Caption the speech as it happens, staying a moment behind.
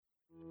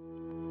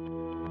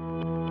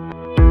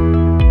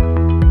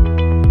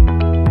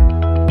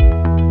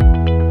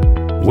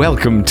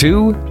Welcome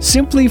to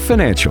Simply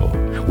Financial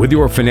with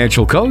your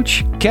financial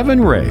coach, Kevin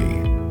Ray.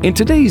 In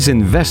today's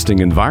investing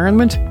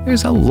environment,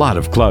 there's a lot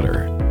of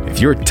clutter.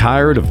 If you're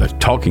tired of the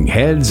talking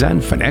heads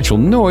and financial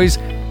noise,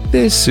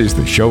 this is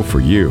the show for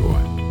you.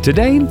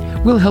 Today,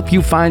 we'll help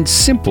you find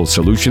simple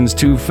solutions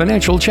to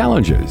financial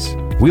challenges.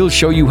 We'll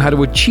show you how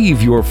to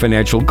achieve your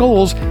financial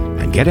goals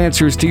and get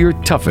answers to your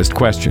toughest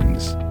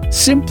questions.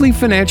 Simply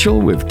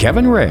Financial with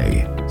Kevin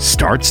Ray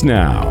starts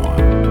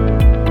now.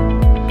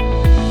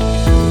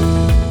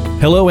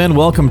 Hello and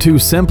welcome to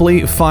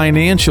Simply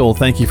Financial.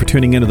 Thank you for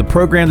tuning into the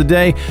program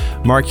today.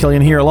 Mark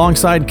Killian here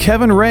alongside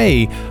Kevin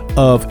Ray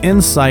of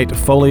Insight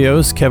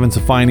Folios. Kevin's a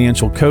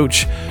financial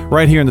coach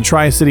right here in the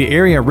Tri-City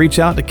area. Reach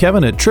out to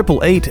Kevin at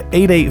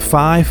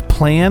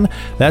 888-885-PLAN.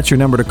 That's your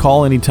number to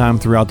call anytime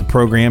throughout the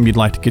program you'd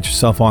like to get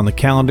yourself on the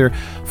calendar.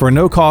 For a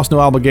no-cost,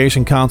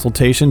 no-obligation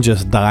consultation,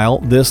 just dial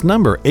this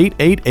number,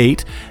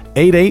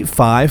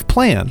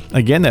 888-885-PLAN.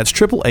 Again, that's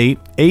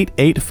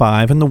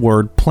 888-885 and the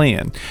word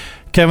PLAN.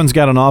 Kevin's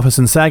got an office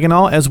in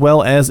Saginaw as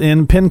well as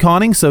in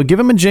Pinconning, so give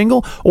him a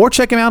jingle or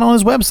check him out on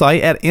his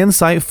website at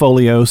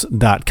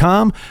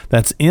insightfolios.com.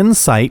 That's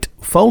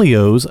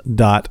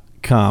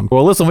insightfolios.com.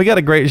 Well, listen, we got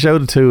a great show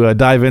to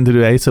dive into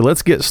today, so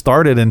let's get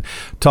started and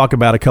talk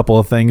about a couple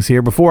of things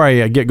here. Before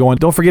I get going,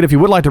 don't forget, if you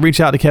would like to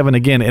reach out to Kevin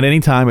again at any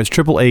time, it's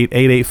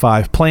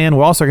 888-885-PLAN.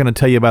 We're also going to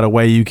tell you about a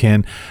way you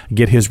can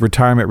get his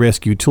Retirement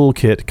Rescue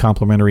Toolkit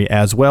complimentary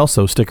as well,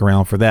 so stick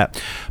around for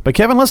that. But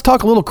Kevin, let's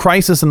talk a little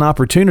crisis and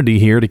opportunity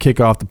here to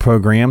kick off the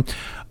program.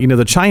 You know,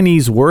 the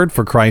Chinese word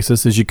for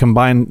crisis is you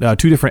combine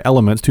two different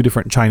elements, two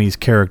different Chinese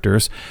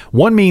characters.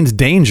 One means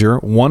danger,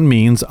 one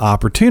means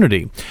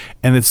opportunity.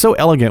 And it's so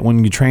elegant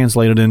when you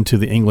translate it into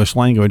the English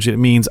language. It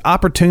means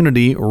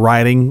opportunity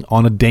riding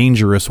on a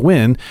dangerous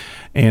wind.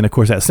 And of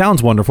course, that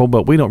sounds wonderful,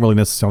 but we don't really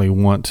necessarily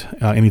want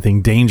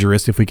anything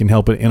dangerous if we can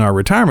help it in our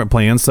retirement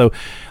plans. So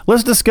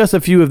let's discuss a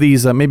few of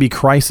these maybe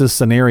crisis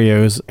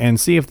scenarios and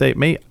see if they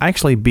may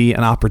actually be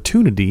an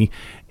opportunity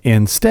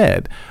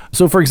instead.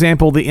 So for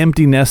example, the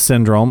empty nest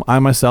syndrome. I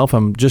myself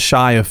am just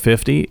shy of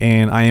 50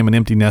 and I am an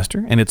empty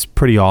nester, and it's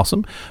pretty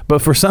awesome.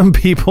 But for some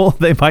people,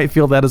 they might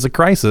feel that as a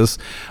crisis,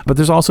 but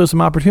there's also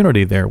some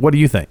opportunity there. What do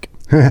you think?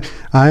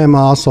 I am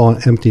also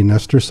an empty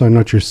nester, so I know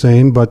what you're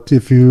saying. But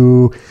if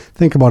you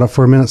think about it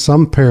for a minute,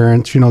 some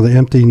parents, the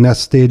empty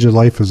nest stage of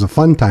life is a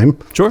fun time.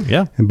 Sure,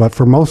 yeah. But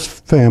for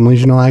most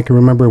families, I can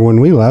remember when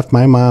we left,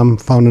 my mom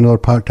found another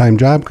part-time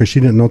job because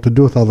she didn't know what to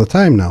do with all the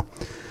time now.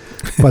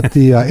 But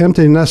the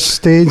empty nest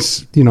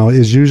stage,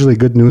 is usually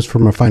good news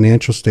from a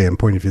financial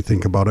standpoint if you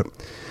think about it.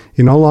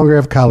 You no longer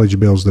have college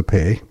bills to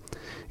pay.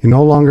 You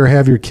no longer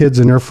have your kids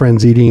and their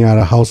friends eating out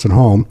of house and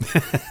home.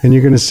 And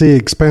you're going to see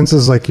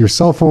expenses like your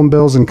cell phone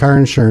bills and car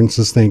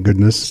insurances, thank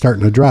goodness,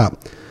 starting to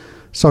drop.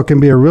 So it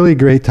can be a really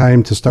great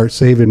time to start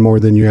saving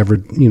more than you ever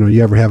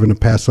have in the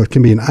past. So it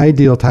can be an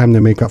ideal time to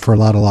make up for a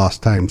lot of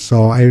lost time.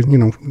 So I,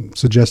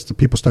 suggest that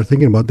people start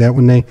thinking about that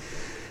when they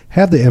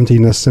have the empty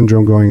nest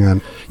syndrome going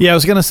on. Yeah, I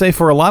was going to say,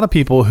 for a lot of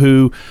people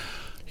who,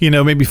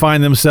 maybe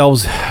find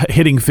themselves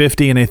hitting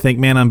 50 and they think,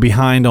 man, I'm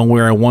behind on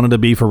where I wanted to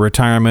be for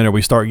retirement, or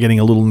we start getting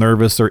a little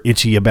nervous or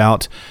itchy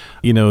about,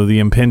 the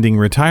impending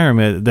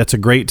retirement. That's a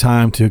great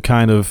time to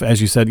kind of,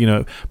 as you said,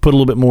 put a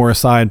little bit more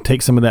aside,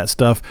 take some of that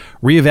stuff,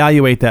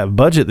 reevaluate that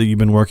budget that you've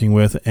been working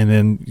with, and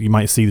then you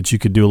might see that you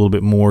could do a little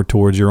bit more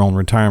towards your own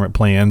retirement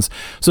plans.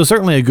 So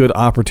certainly a good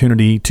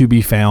opportunity to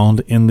be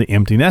found in the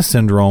empty nest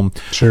syndrome.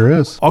 Sure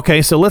is.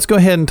 Okay, so let's go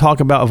ahead and talk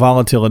about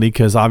volatility,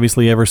 because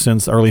obviously ever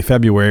since early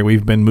February,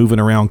 we've been moving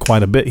around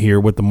quite a bit here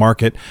with the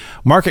market.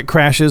 Market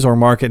crashes or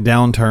market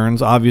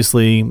downturns,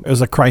 obviously,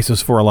 is a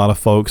crisis for a lot of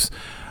folks.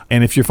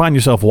 And if you find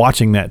yourself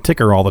watching that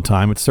ticker all the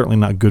time, it's certainly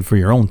not good for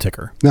your own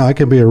ticker. No, it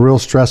can be a real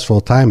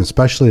stressful time,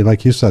 especially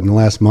like you said, in the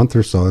last month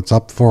or so. It's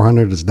up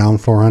 400, it's down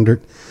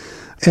 400.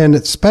 And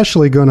it's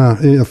especially going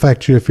to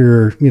affect you if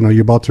you're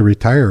about to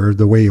retire or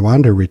the way you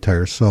want to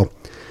retire.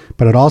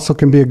 But it also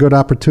can be a good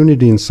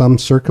opportunity in some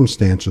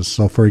circumstances.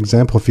 So, for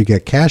example, if you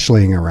get cash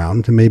laying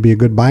around, it may be a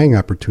good buying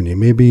opportunity.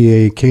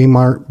 Maybe a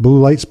Kmart blue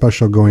light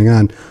special going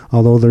on,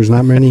 although there's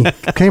not many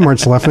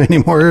Kmarts left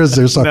anymore, is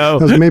there? So no,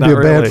 that was maybe a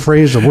really. bad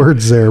phrase of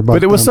words there.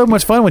 But it was so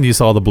much fun when you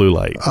saw the blue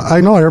light. I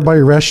know,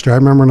 everybody rushed there. I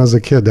remember when I was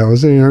a kid. That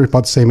was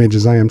about the same age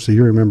as I am, so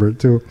you remember it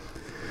too.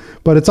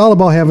 But it's all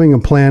about having a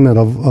plan that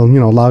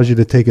allows you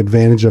to take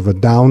advantage of a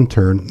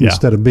downturn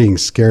instead of being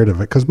scared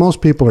of it, because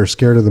most people are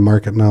scared of the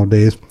market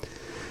nowadays.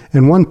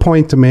 And one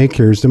point to make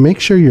here is to make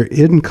sure your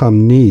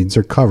income needs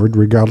are covered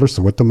regardless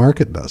of what the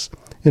market does.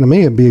 And it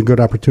may be a good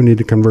opportunity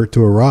to convert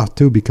to a Roth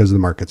too because the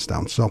market's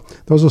down. So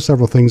those are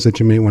several things that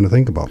you may want to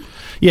think about.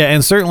 Yeah,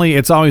 and certainly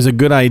it's always a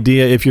good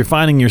idea if you're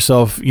finding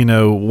yourself,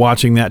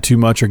 watching that too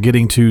much or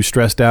getting too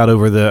stressed out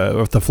over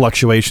the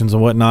fluctuations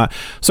and whatnot.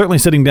 Certainly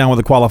sitting down with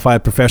a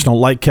qualified professional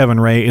like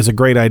Kevin Ray is a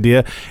great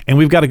idea. And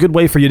we've got a good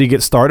way for you to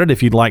get started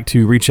if you'd like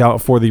to reach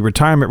out for the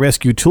Retirement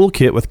Rescue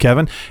Toolkit with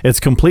Kevin. It's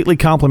completely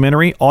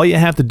complimentary. All you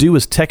have to do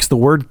is text the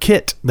word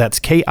KIT,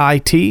 that's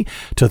KIT,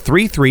 to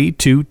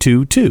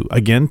 33222.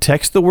 Again,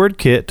 text text the word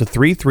KIT to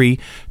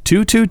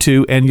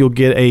 33222 and you'll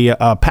get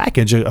a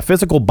package, a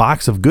physical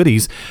box of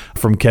goodies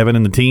from Kevin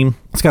and the team.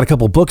 It's got a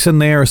couple books in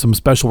there, some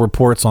special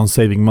reports on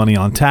saving money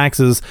on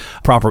taxes,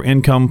 proper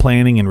income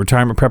planning, and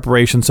retirement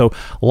preparation. So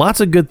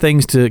lots of good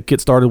things to get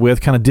started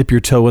with, kind of dip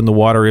your toe in the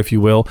water, if you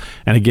will.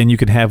 And again, you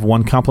can have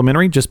one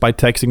complimentary just by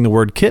texting the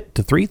word KIT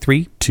to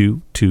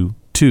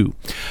 33222.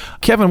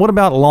 Kevin, what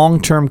about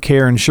long-term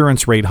care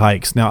insurance rate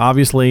hikes? Now,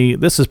 obviously,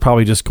 this is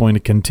probably just going to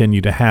continue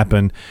to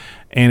happen,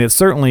 and it's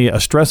certainly a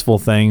stressful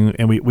thing.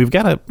 And we've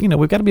got to be a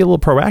little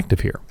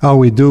proactive here. Oh,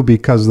 we do,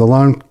 because the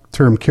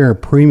long-term care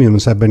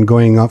premiums have been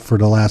going up for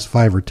the last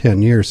 5 or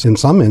 10 years. In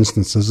some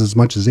instances, as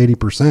much as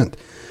 80%.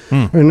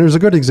 And there's a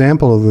good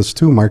example of this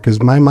too, Mark,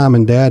 is my mom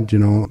and dad,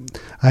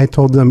 I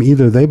told them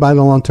either they buy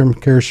the long-term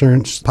care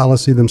insurance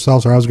policy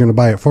themselves or I was going to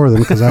buy it for them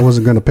because I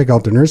wasn't going to pick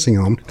out the nursing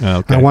home.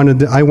 Okay.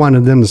 I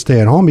wanted them to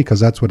stay at home because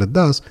that's what it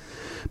does.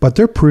 But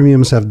their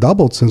premiums have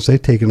doubled since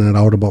they've taken it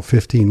out about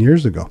 15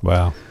 years ago.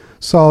 Wow.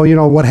 So,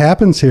 what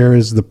happens here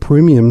is the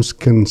premiums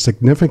can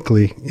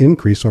significantly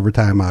increase over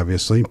time,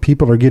 obviously.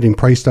 People are getting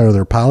priced out of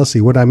their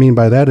policy. What I mean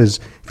by that is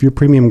if your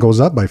premium goes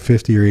up by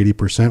 50 or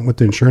 80%, what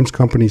the insurance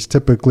companies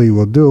typically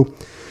will do,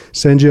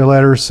 send you a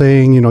letter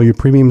saying, your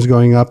premium's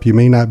going up, you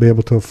may not be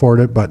able to afford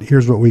it, but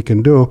here's what we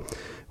can do.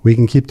 We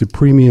can keep the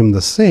premium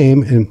the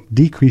same and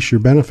decrease your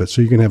benefits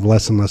so you can have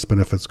less and less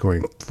benefits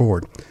going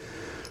forward.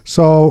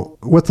 So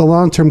with the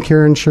long-term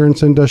care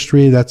insurance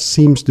industry, that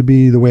seems to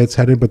be the way it's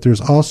headed, but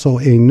there's also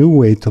a new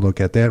way to look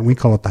at that, and we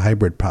call it the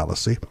hybrid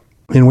policy,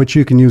 in which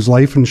you can use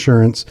life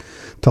insurance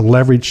to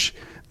leverage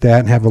that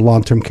and have a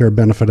long-term care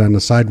benefit on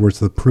the side where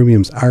the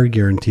premiums are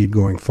guaranteed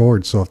going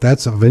forward. So if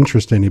that's of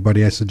interest to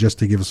anybody, I suggest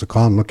to give us a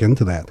call and look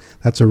into that.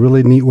 That's a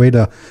really neat way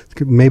to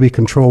maybe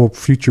control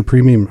future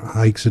premium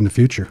hikes in the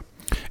future.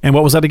 And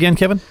what was that again,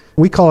 Kevin?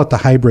 We call it the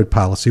hybrid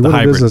policy.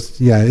 What it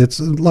is, it's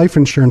life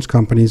insurance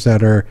companies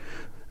that are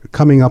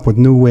coming up with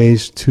new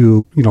ways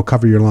to,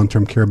 cover your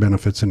long-term care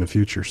benefits in the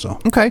future. So,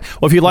 okay.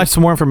 Well, if you'd like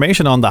some more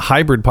information on the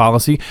hybrid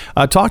policy,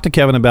 talk to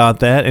Kevin about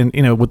that. And,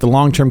 with the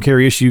long-term care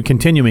issue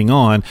continuing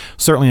on,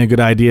 certainly a good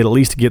idea to at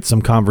least get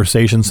some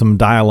conversation, some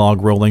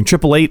dialogue rolling.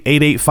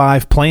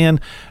 888-885-PLAN.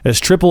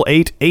 That's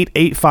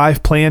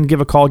 888-885-PLAN.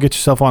 Give a call, get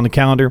yourself on the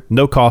calendar.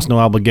 No cost, no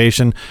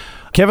obligation.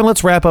 Kevin,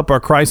 let's wrap up our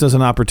crisis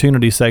and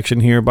opportunity section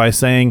here by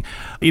saying,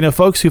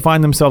 folks who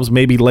find themselves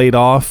maybe laid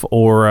off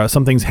or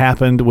something's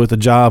happened with the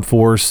job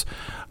force,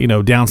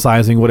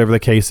 downsizing, whatever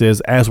the case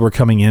is, as we're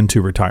coming into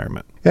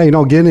retirement. Yeah,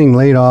 getting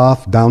laid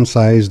off,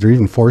 downsized, or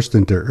even forced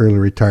into early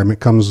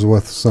retirement comes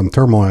with some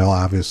turmoil,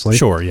 obviously.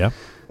 Sure, yeah.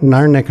 In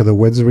our neck of the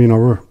woods,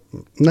 we're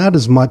not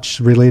as much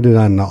related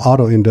on the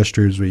auto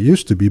industry as we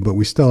used to be, but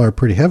we still are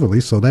pretty heavily.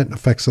 So that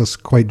affects us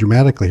quite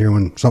dramatically here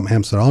when something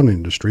happens to the auto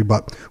industry.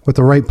 But with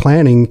the right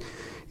planning,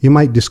 you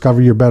might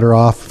discover you're better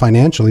off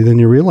financially than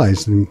you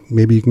realize, and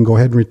maybe you can go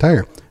ahead and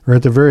retire. Or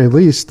at the very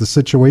least, the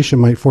situation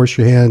might force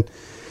your hand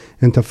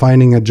into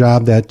finding a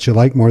job that you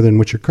like more than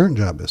what your current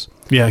job is.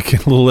 Yeah, a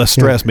little less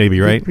stress maybe,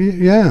 right?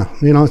 Yeah.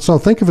 So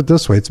think of it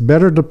this way. It's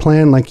better to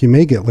plan like you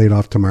may get laid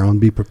off tomorrow and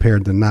be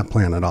prepared than not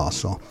plan at all.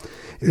 So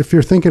if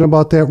you're thinking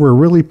about that, we're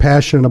really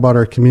passionate about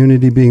our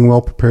community being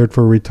well prepared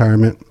for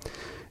retirement.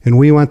 And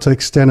we want to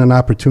extend an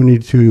opportunity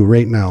to you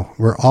right now.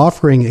 We're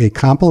offering a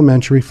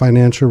complimentary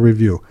financial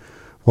review.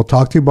 We'll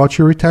talk to you about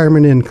your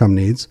retirement income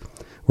needs,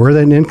 where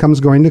that income is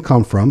going to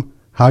come from,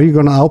 how you're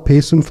going to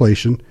outpace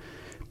inflation,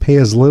 pay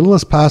as little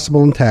as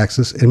possible in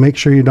taxes, and make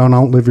sure you don't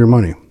outlive your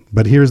money.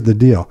 But here's the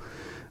deal.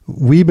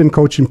 We've been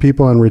coaching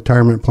people on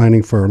retirement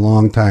planning for a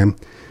long time,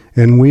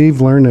 and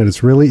we've learned that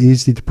it's really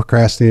easy to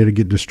procrastinate or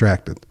get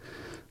distracted.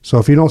 So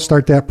if you don't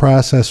start that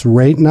process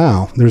right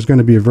now, there's going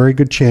to be a very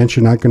good chance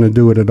you're not going to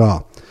do it at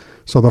all.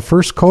 So the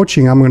first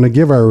coaching I'm going to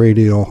give our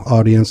radio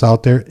audience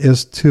out there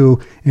is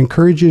to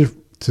encourage you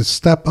to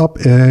step up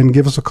and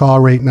give us a call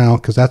right now,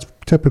 because that's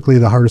typically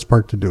the hardest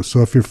part to do.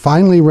 So if you're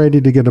finally ready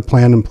to get a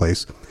plan in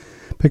place,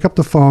 pick up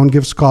the phone,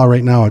 give us a call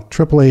right now at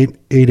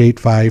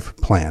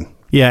 888-885-PLAN.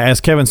 Yeah, as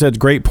Kevin said,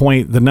 great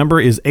point. The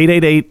number is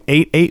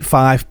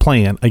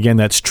 888-885-PLAN. Again,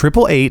 that's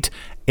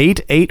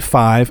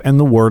 888-885 and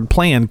the word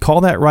PLAN.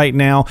 Call that right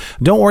now.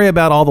 Don't worry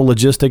about all the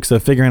logistics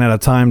of figuring out a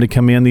time to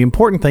come in. The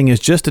important thing is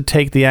just to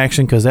take the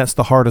action, because that's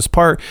the hardest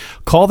part.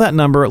 Call that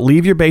number,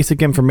 leave your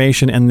basic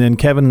information, and then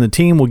Kevin and the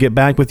team will get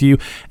back with you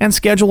and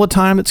schedule a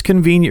time that's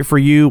convenient for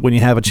you when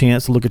you have a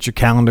chance to look at your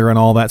calendar and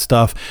all that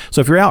stuff.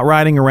 So if you're out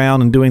riding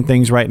around and doing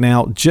things right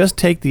now, just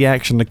take the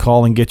action to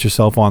call and get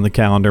yourself on the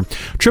calendar.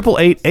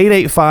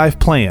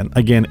 888-885-PLAN.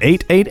 Again,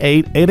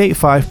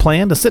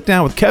 888-885-PLAN to sit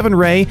down with Kevin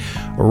Ray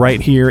right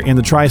here in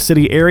the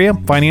Tri-City area,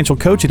 financial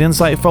coach at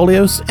Insight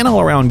Folios, and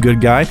all-around good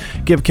guy.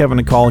 Give Kevin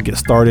a call and get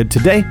started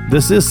today.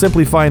 This is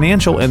Simply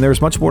Financial, and there's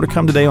much more to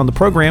come today on the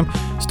program.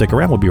 Stick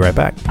around. We'll be right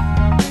back.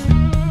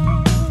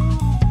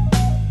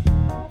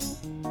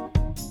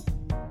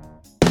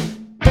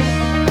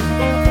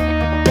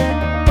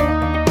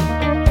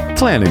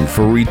 Planning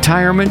for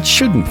retirement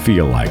shouldn't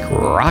feel like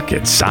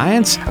rocket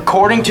science.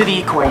 According to the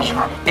equation,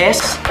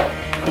 S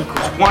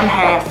equals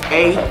 1/2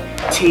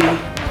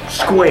 AT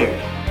squared.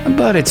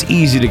 but it's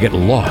easy to get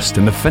lost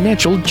in the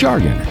financial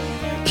jargon.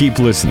 Keep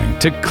listening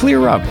to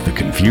clear up the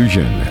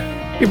confusion.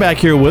 You're back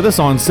here with us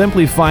on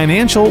Simply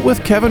Financial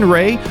with Kevin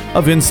Ray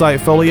of Insight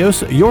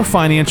Folios, your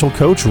financial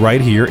coach right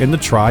here in the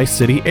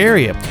Tri-City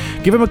area.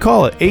 Give him a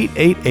call at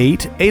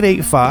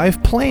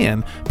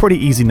 888-885-PLAN. Pretty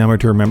easy number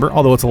to remember,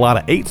 although it's a lot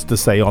of eights to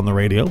say on the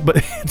radio,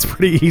 but it's a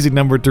pretty easy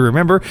number to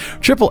remember.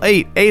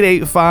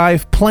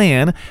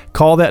 888-885-PLAN.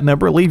 Call that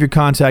number, leave your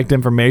contact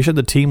information.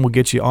 The team will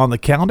get you on the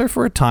calendar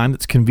for a time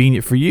that's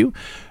convenient for you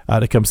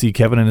to come see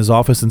Kevin in his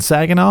office in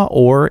Saginaw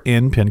or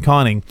in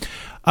Pinconning.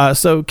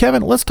 So,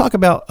 Kevin, let's talk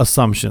about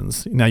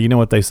assumptions. Now, you know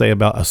what they say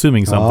about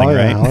assuming something,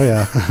 right? Oh,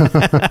 yeah.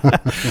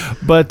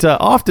 But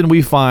often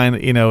we find,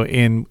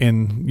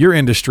 in your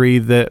industry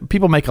that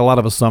people make a lot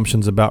of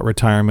assumptions about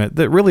retirement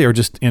that really are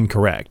just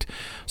incorrect.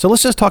 So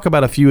let's just talk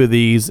about a few of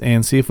these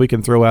and see if we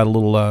can throw out a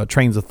little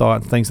trains of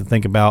thought and things to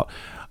think about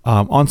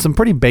on some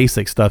pretty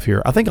basic stuff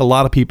here. I think a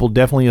lot of people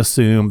definitely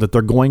assume that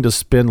they're going to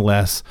spend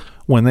less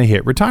when they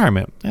hit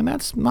retirement, and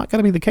that's not going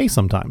to be the case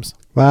sometimes.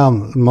 Well,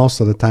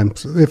 most of the time.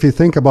 If you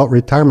think about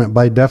retirement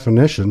by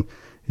definition,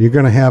 you're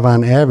going to have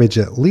on average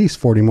at least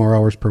 40 more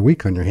hours per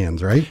week on your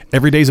hands, right?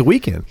 Every day's a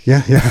weekend.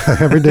 Yeah.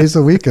 Every day's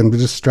a weekend, but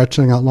just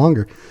stretching out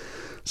longer.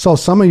 So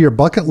some of your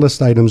bucket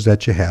list items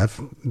that you have,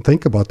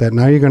 think about that.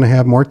 Now you're going to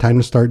have more time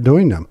to start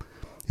doing them.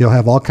 You'll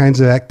have all kinds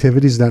of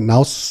activities that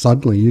now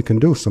suddenly you can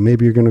do. So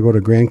maybe you're going to go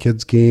to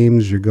grandkids'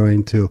 games, you're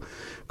going to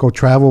go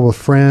travel with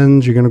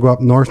friends, you're going to go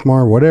up north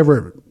more,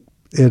 whatever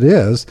it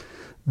is.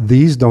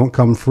 These don't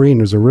come free, and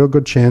there's a real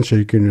good chance that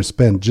you're going to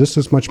spend just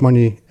as much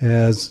money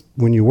as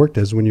when you worked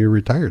as when you're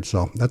retired.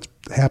 So that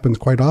happens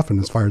quite often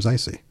as far as I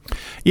see.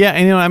 Yeah,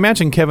 and I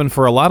imagine, Kevin,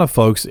 for a lot of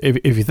folks,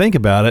 if you think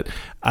about it,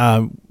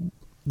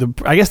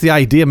 I guess the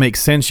idea makes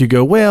sense. You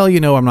go, well,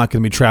 I'm not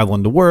going to be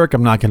traveling to work.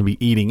 I'm not going to be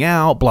eating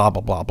out, blah,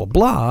 blah, blah, blah,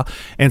 blah.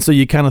 And so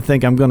you kind of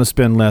think I'm going to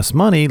spend less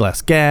money,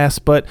 less gas.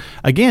 But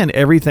again,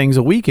 everything's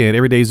a weekend.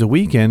 Every day's a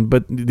weekend.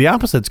 But the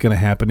opposite's going to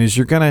happen is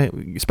you're going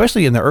to,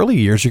 especially in the early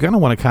years, you're going to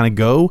want to kind of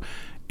go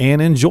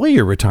and enjoy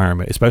your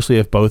retirement, especially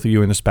if both of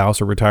you and the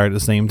spouse are retired at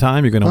the same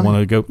time. You're going to want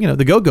to go,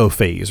 the go-go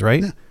phase,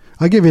 right? Yeah.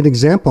 I'll give you an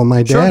example.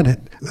 My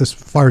dad, as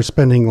far as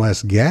spending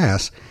less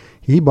gas,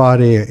 he bought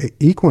a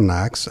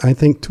Equinox, I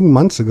think 2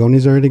 months ago, and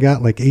he's already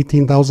got like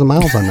 18,000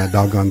 miles on that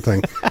doggone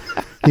thing.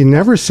 He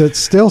never sits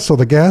still. So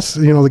the gas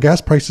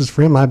prices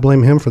for him, I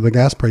blame him for the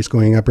gas price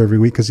going up every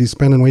week because he's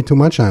spending way too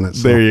much on it.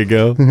 So. There you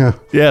go.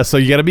 Yeah. So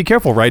you got to be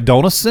careful, right?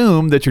 Don't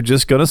assume that you're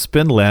just going to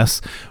spend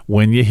less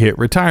when you hit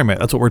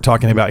retirement. That's what we're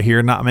talking about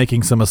here, not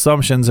making some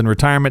assumptions in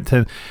retirement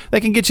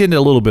that can get you into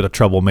a little bit of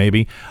trouble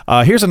maybe.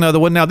 Here's another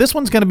one. Now, this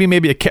one's going to be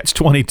maybe a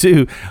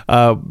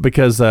catch-22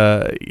 because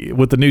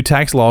with the new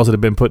tax laws that have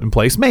been put in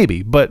place,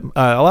 maybe. But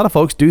a lot of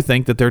folks do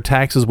think that their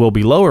taxes will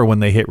be lower when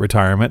they hit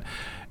retirement.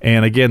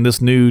 And again,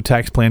 this new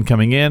tax plan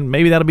coming in,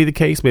 maybe that'll be the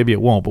case, maybe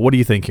it won't. But what do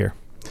you think here?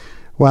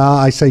 Well,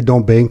 I say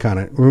don't bank on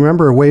it.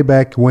 Remember way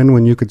back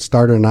when you could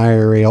start an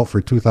IRA out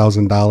for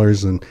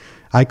 $2,000, and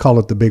I call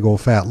it the big old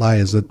fat lie,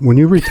 is that when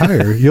you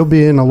retire, you'll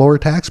be in a lower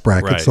tax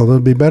bracket, so it'll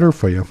be better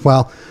for you.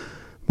 Well,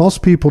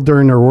 most people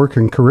during their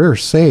working career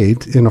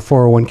saved in a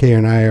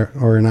 401k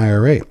or an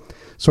IRA.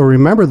 So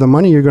remember, the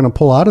money you're going to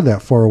pull out of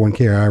that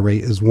 401k or IRA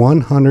is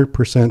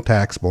 100%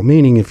 taxable,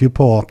 meaning if you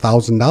pull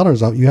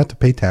 $1,000 out, you have to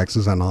pay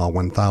taxes on all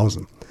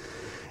 $1,000.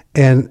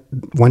 And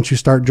once you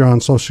start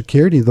drawing Social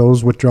Security,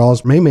 those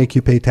withdrawals may make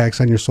you pay tax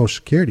on your Social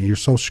Security. Your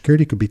Social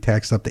Security could be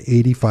taxed up to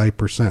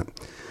 85%.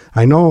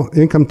 I know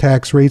income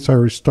tax rates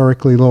are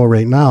historically low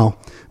right now,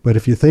 but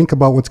if you think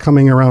about what's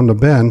coming around the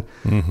bend,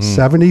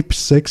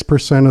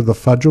 76% of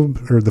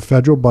the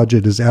federal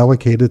budget is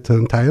allocated to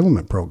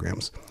entitlement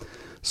programs.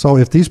 So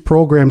if these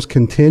programs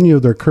continue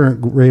their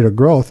current rate of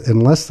growth in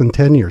less than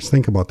 10 years,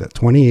 think about that,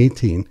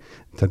 2018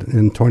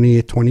 and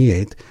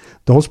 2028,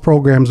 those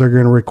programs are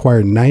going to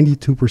require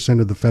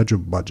 92% of the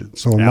federal budget.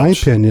 So in my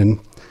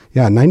opinion,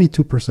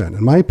 92%.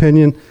 In my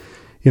opinion,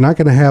 you're not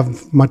going to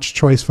have much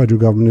choice,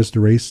 federal government, is to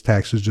raise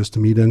taxes just to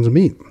meet ends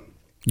meet.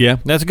 Yeah,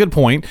 that's a good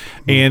point.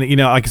 And,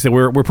 like I said,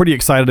 we're pretty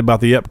excited about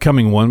the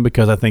upcoming one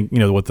because I think,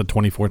 with the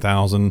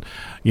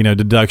 $24,000,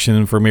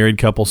 deduction for married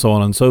couples, so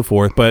on and so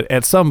forth. But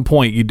at some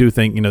point, you do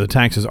think, the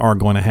taxes are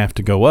going to have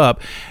to go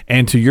up.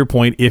 And to your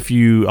point, a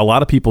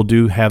lot of people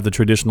do have the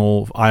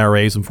traditional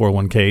IRAs and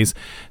 401ks.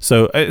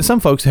 So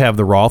some folks have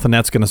the Roth, and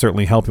that's going to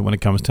certainly help you when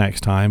it comes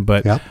tax time,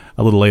 but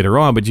a little later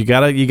on. But you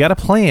gotta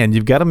plan.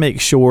 You've got to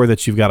make sure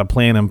that you've got a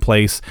plan in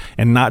place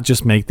and not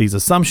just make these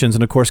assumptions.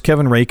 And of course,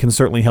 Kevin Ray can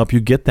certainly help you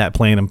get that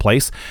plan in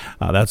place.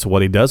 That's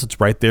what he does. It's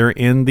right there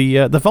in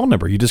the phone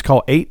number. You just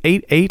call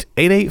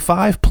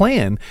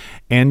 888-885-PLAN,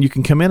 and you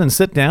can come in and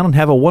sit down and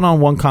have a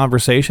one-on-one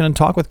conversation and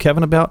talk with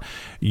Kevin about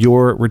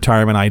your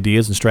retirement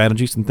ideas and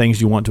strategies and things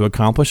you want to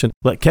accomplish, and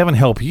let Kevin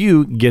help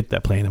you get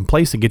that plan in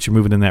place and get you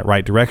moving in that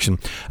right direction.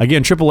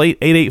 Again,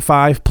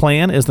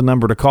 888-885-PLAN is the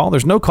number to call.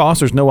 There's no cost,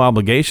 there's no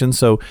obligation,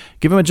 so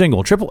give him a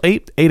jingle,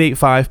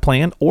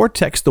 888-885-PLAN, or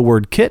text the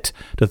word KIT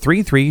to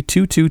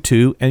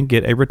 33222 and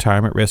get a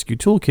Retirement Rescue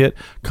Toolkit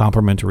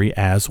complimentary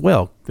as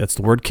well. That's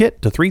the word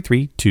KIT to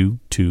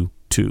 33222.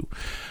 2.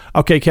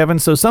 Okay, Kevin,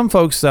 so some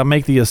folks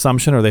make the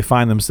assumption or they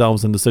find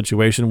themselves in the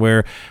situation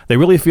where they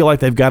really feel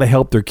like they've got to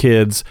help their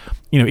kids,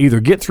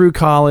 either get through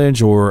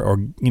college or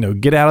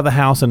get out of the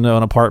house into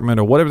an apartment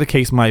or whatever the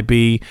case might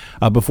be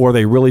before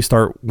they really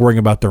start worrying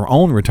about their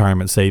own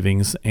retirement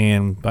savings.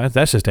 And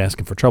that's just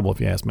asking for trouble,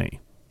 if you ask me.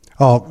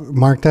 Oh,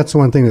 Mark, that's the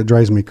one thing that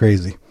drives me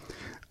crazy.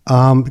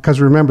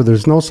 Because remember,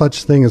 there's no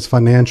such thing as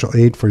financial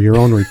aid for your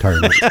own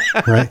retirement,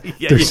 right?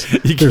 Yeah,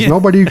 there's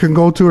nobody you can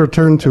go to or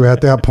turn to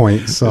at that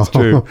point. So, That's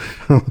true.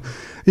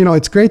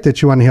 It's great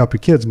that you want to help your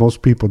kids.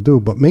 Most people do,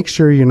 but make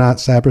sure you're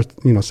not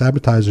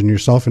sabotaging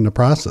yourself in the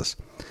process.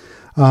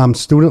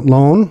 Student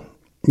loan,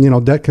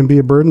 debt can be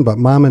a burden, but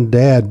mom and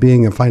dad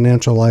being a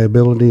financial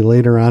liability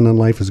later on in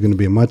life is going to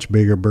be a much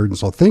bigger burden.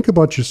 So think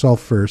about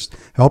yourself first.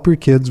 Help your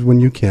kids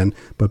when you can,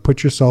 but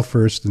put yourself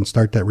first and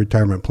start that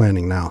retirement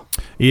planning now.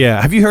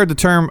 Yeah. Have you heard the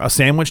term a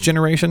sandwich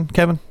generation,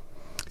 Kevin?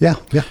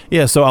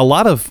 Yeah. So a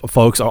lot of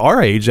folks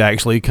our age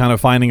actually kind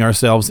of finding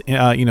ourselves,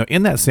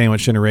 in that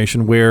sandwich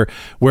generation where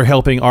we're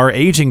helping our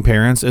aging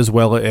parents as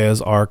well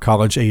as our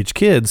college age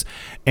kids.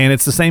 And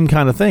it's the same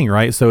kind of thing,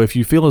 right? So if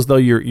you feel as though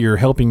you're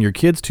helping your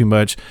kids too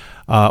much,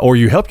 or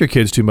you help your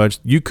kids too much,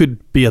 you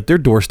could be at their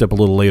doorstep a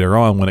little later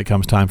on when it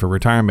comes time for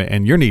retirement,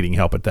 and you're needing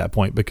help at that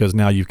point because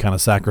now you've kind of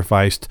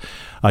sacrificed,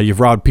 you've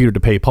robbed Peter to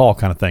pay Paul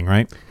kind of thing,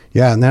 right?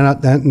 Yeah, and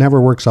that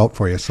never works out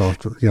for you. So,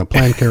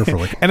 plan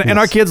carefully. And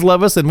our kids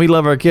love us, and we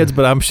love our kids.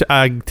 But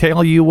I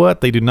tell you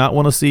what, they do not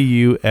want to see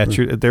you at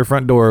their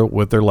front door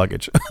with their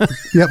luggage.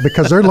 Yeah,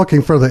 because they're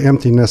looking for the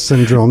empty nest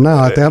syndrome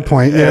now. At that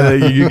point, yeah,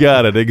 you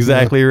got it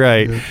exactly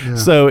right. Yeah.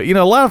 So, a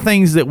lot of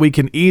things that we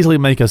can easily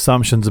make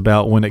assumptions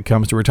about when it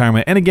comes to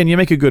retirement. And again, you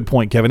make a good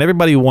point, Kevin.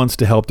 Everybody wants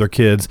to help their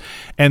kids,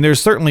 and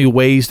there's certainly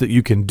ways that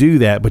you can do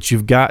that. But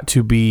you've got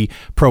to be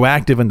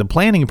proactive in the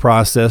planning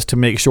process to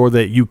make sure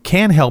that you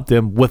can help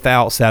them without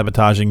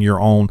sabotaging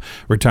your own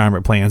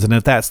retirement plans. And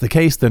if that's the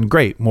case, then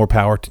great, more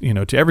power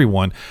to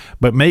everyone.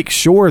 But make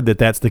sure that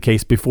that's the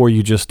case before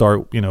you just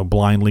start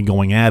blindly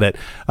going at it,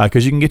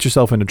 because you can get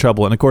yourself into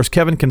trouble. And of course,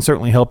 Kevin can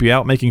certainly help you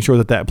out, making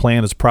sure that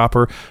plan is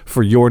proper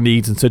for your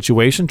needs and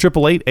situation.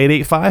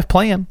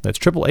 888-885-PLAN. That's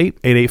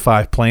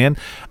 888-885-PLAN.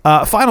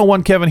 Final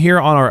one, Kevin, here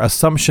on our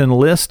assumption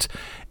list.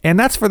 And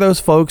that's for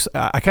those folks,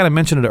 I kind of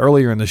mentioned it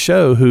earlier in the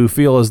show, who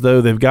feel as though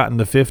they've gotten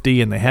to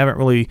 50 and they haven't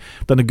really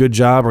done a good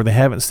job, or they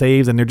haven't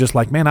saved, and they're just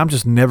like, man, I'm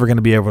just never going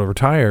to be able to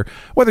retire.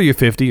 Whether you're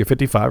 50 or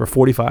 55 or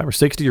 45 or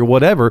 60 or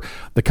whatever,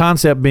 the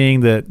concept being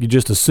that you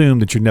just assume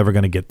that you're never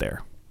going to get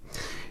there.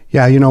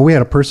 Yeah, we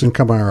had a person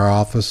come to our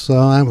office,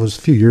 it was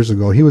a few years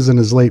ago. He was in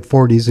his late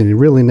 40s and he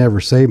really never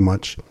saved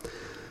much.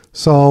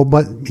 So,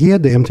 but he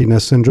had the empty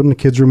nest syndrome. The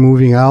kids were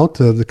moving out.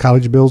 The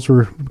college bills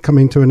were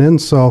coming to an end.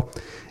 So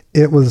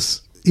it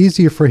was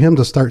easier for him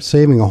to start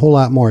saving a whole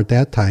lot more at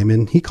that time,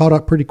 and he caught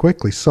up pretty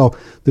quickly. So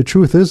the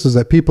truth is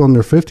that people in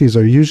their 50s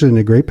are usually in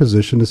a great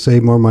position to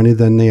save more money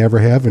than they ever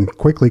have and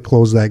quickly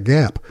close that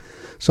gap.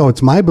 So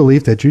it's my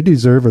belief that you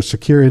deserve a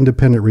secure,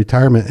 independent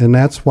retirement, and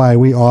that's why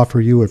we offer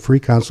you a free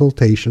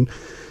consultation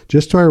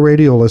just to our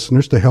radio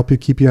listeners to help you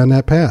keep you on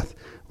that path.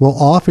 We'll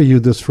offer you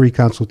this free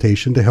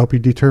consultation to help you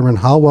determine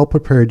how well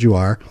prepared you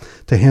are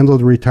to handle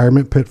the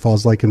retirement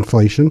pitfalls like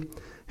inflation,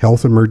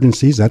 health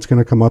emergencies, that's going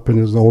to come up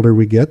as the older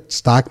we get,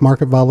 stock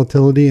market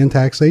volatility, and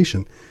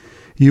taxation.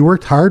 You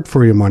worked hard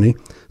for your money,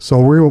 so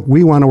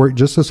we want to work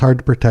just as hard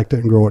to protect it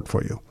and grow it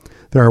for you.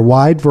 There are a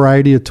wide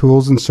variety of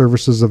tools and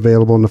services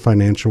available in the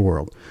financial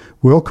world.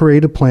 We'll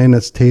create a plan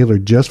that's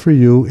tailored just for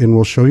you, and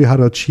we'll show you how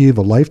to achieve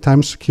a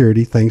lifetime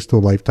security thanks to a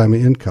lifetime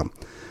of income.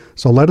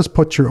 So let us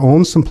put your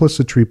own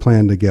simplicity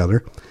plan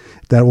together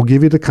that will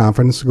give you the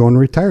confidence to go into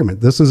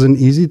retirement. This is an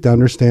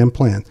easy-to-understand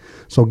plan.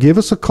 So give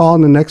us a call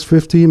in the next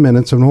 15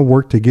 minutes, and we'll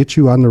work to get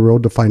you on the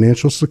road to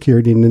financial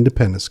security and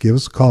independence. Give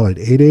us a call at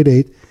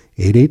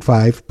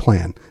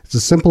 888-885-PLAN. It's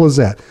as simple as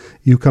that.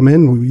 You come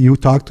in, you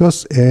talk to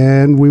us,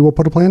 and we will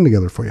put a plan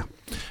together for you.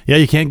 Yeah,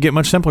 you can't get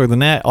much simpler than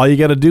that. All you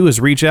got to do is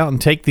reach out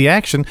and take the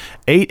action.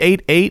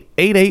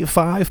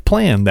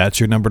 888-885-PLAN. That's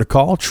your number to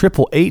call.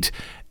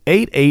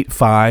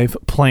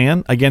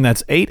 888-885-PLAN. Again,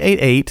 that's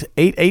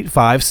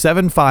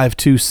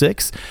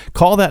 888-885-7526.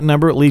 Call that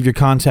number, leave your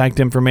contact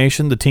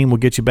information. The team will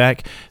get you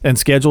back and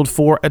scheduled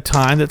for a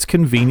time that's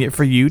convenient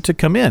for you to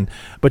come in.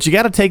 But you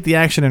got to take the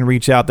action and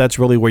reach out. That's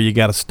really where you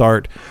got to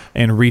start,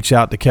 and reach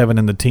out to Kevin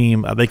and the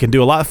team. They can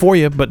do a lot for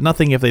you, but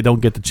nothing if they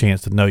don't get the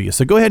chance to know you.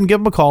 So go ahead and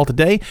give them a call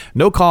today.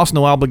 No cost,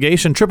 no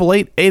obligation.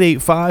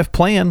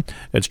 888-885-PLAN.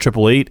 It's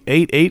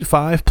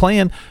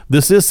 888-885-PLAN.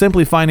 This is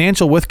Simply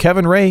Financial with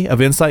Kevin Ray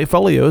of Insight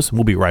Folio.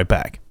 We'll be right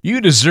back. You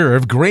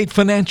deserve great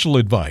financial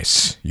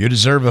advice. You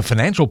deserve a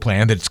financial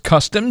plan that's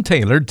custom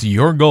tailored to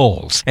your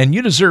goals. And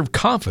you deserve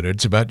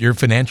confidence about your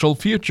financial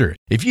future.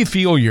 If you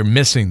feel you're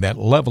missing that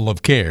level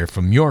of care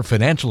from your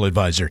financial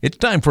advisor, it's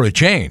time for a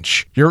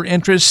change. Your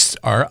interests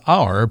are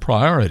our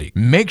priority.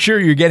 Make sure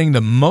you're getting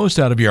the most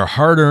out of your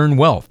hard-earned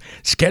wealth.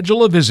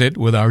 Schedule a visit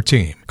with our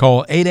team.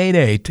 Call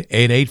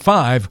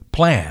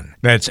 888-885-PLAN.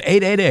 That's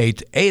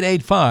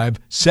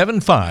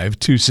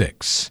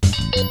 888-885-7526.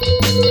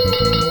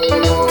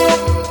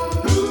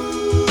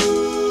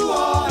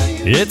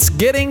 It's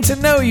getting to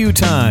know you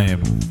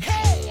time.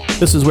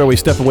 This is where we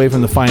step away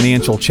from the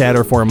financial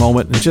chatter for a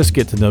moment and just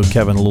get to know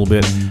Kevin a little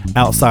bit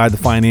outside the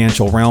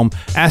financial realm.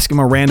 Ask him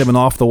a random and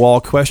off-the-wall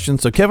question.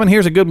 So, Kevin,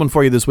 here's a good one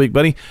for you this week,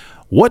 buddy.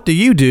 What do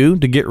you do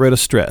to get rid of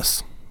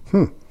stress?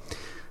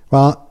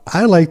 Well,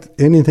 I like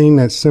anything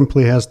that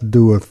simply has to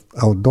do with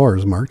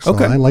outdoors, Mark. So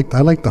Okay. I like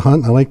to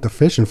hunt. I like to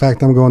fish. In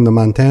fact, I'm going to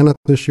Montana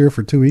this year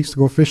for 2 weeks to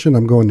go fishing.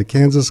 I'm going to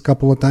Kansas a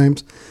couple of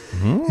times.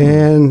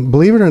 And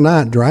believe it or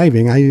not,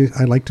 driving, I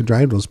like to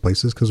drive those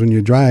places because when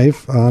you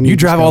drive... You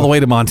drive all the way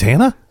to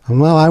Montana?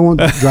 Well, I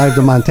won't drive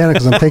to Montana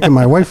because I'm taking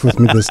my wife with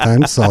me this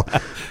time.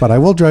 But I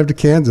will drive to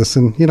Kansas,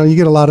 and you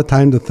get a lot of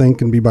time to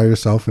think and be by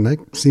yourself, and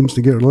that seems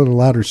to get a little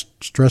louder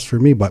stress for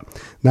me. But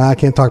now I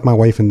can't talk my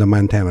wife into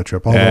Montana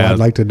trip, although I'd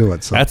like to do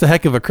it. So that's a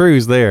heck of a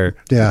cruise there.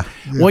 Yeah.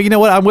 Well, you know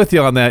what? I'm with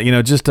you on that.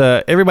 Just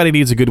everybody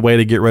needs a good way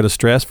to get rid of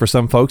stress. For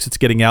some folks, it's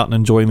getting out and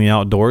enjoying the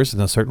outdoors,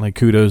 and certainly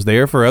kudos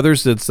there. For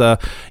others, it's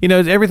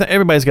everything.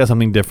 Everybody's got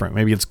something different.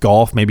 Maybe it's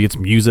golf, maybe it's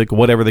music,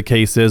 whatever the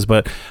case is.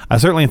 But I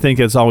certainly think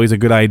it's always a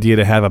good idea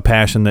to have a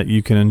passion that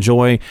you can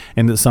enjoy,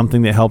 and it's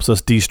something that helps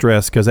us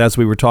de-stress. Because as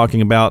we were talking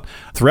about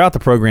throughout the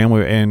program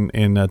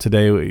and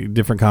today,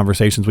 different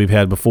conversations we've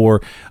had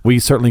before, we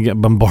certainly get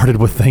bombarded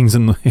with things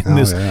in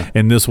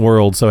this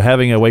world. So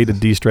having a way to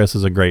de-stress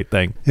is a great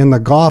thing. In the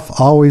golf,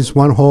 always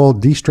one hole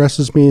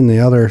de-stresses me and the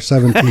other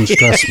 17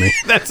 stress me.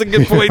 That's a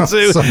good point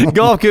too.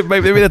 Golf could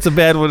maybe that's a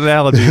bad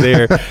analogy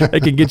there.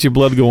 It can get your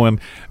blood going,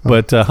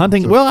 but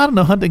hunting. Well, I don't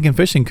know. Hunting and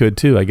fishing could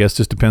too. I guess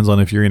just depends on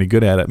if you're any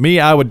good at it. Me,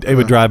 it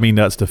would drive me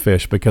nuts to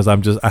fish because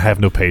I have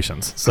no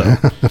patience. So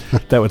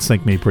that would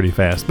sink me pretty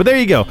fast. But there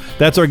you go.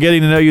 That's our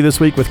getting to know you this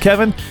week with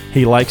Kevin.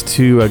 He likes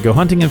to go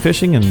hunting and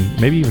fishing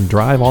and maybe even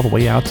drive all the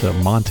way out to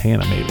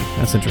Montana. Maybe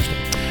that's interesting.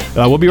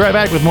 We'll be right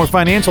back with more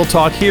financial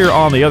talk here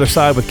on The Other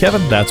Side with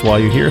Kevin. That's why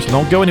you're here, so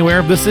don't go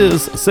anywhere. This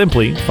is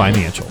Simply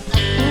Financial.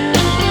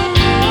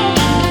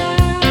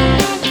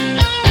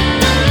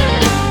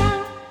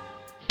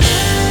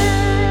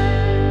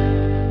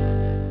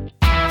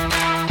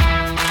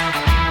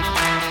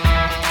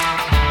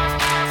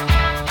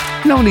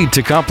 No need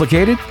to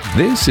complicate it.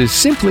 This is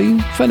Simply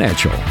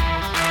Financial.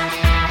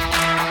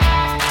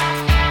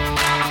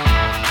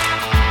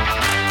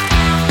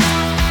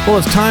 Well,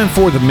 it's time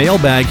for the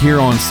mailbag here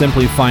on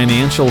Simply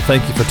Financial.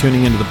 Thank you for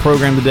tuning into the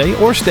program today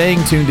or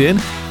staying tuned in.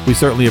 We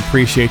certainly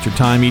appreciate your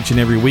time each and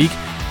every week.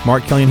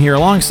 Mark Killian here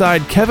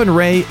alongside Kevin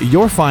Ray,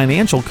 your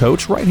financial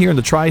coach right here in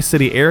the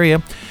Tri-City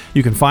area.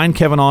 You can find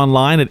Kevin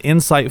online at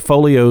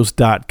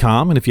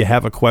insightfolios.com. And if you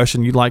have a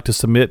question you'd like to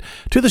submit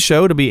to the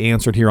show to be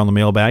answered here on the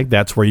mailbag,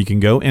 that's where you can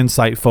go,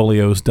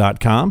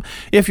 insightfolios.com.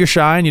 If you're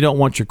shy and you don't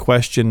want your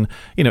question,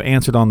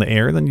 answered on the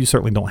air, then you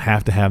certainly don't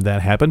have to have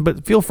that happen.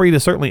 But feel free to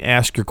certainly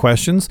ask your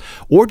questions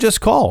or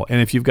just call.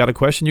 And if you've got a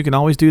question, you can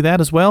always do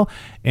that as well.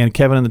 And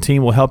Kevin and the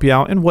team will help you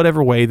out in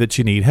whatever way that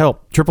you need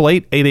help.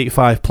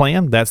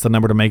 888-885-PLAN. That's the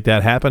number to make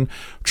that happen.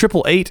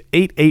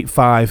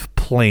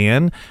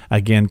 888-885-PLAN.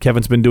 Again,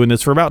 Kevin's been doing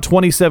this for about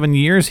 27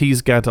 years.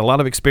 He's got a lot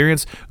of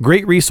experience.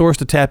 Great resource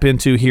to tap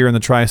into here in the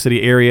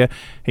Tri-City area.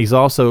 He's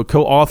also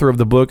co-author of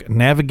the book,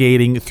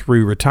 Navigating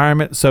Through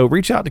Retirement. So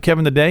reach out to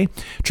Kevin today,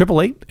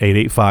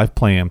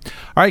 888-885-PLAN.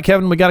 All right,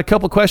 Kevin, we got a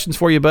couple questions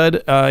for you,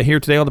 bud,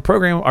 here today on the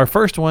program. Our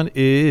first one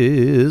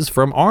is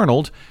from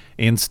Arnold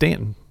in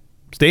Stanton.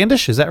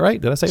 Standish, is that right?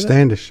 Did I say that?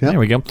 Standish, yeah. There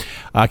we go.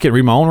 I can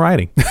read my own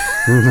writing.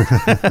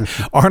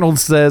 Arnold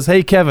says,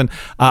 hey, Kevin,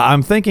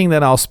 I'm thinking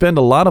that I'll spend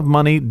a lot of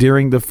money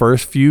during the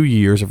first few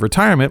years of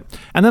retirement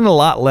and then a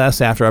lot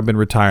less after I've been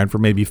retired for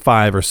maybe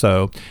 5 or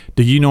so.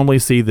 Do you normally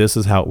see this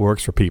as how it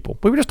works for people?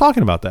 We were just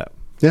talking about that.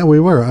 Yeah,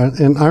 we were.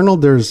 And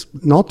Arnold, there's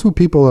no two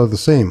people are the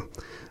same.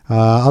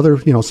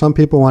 Some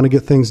people want to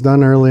get things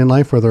done early in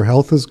life where their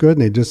health is good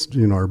and they just,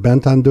 are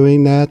bent on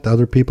doing that.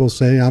 Other people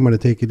say, I'm going to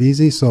take it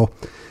easy. So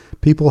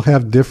people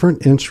have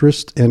different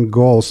interests and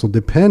goals. So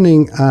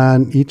depending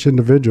on each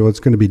individual, it's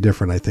going to be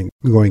different, I think,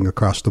 going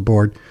across the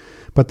board.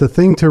 But the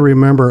thing to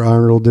remember,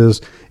 Arnold, is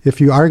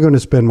if you are going to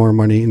spend more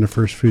money in the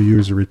first few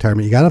years of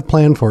retirement, you got to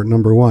plan for it,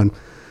 number one.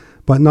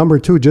 But number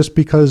two, just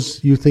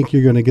because you think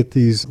you're going to get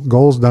these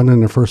goals done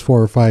in the first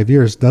 4 or 5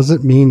 years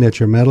doesn't mean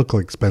that your medical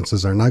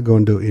expenses are not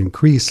going to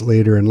increase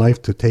later in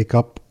life to take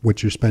up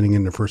what you're spending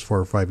in the first 4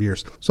 or 5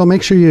 years. So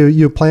make sure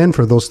you plan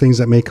for those things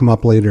that may come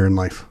up later in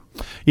life.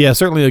 Yeah,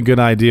 certainly a good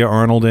idea,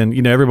 Arnold.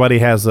 And, everybody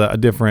has a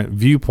different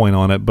viewpoint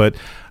on it. But,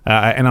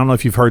 and I don't know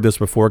if you've heard this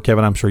before,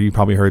 Kevin, I'm sure you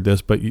probably heard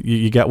this, but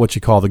you got what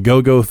you call the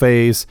go-go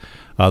phase,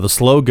 the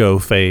slow-go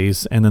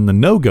phase, and then the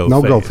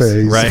no-go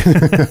phase. Right?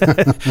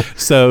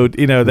 So,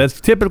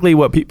 that's typically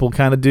what people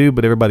kind of do,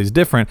 but everybody's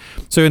different.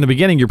 So in the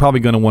beginning, you're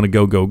probably going to want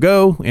to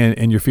go,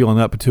 and you're feeling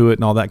up to it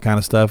and all that kind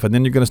of stuff. And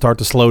then you're going to start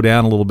to slow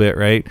down a little bit,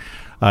 right?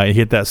 You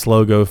hit that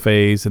slow-go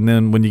phase. And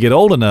then when you get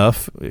old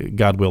enough,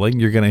 God willing,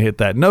 you're going to hit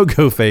that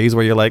no-go phase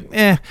where you're like,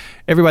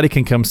 everybody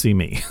can come see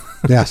me.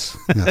 Yes.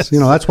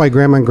 That's why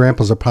Grandma and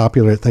Grandpa's are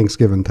popular at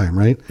Thanksgiving time,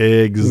 right?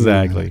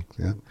 Exactly.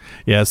 Yeah.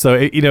 Yeah. So,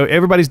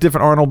 everybody's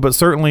different, Arnold, but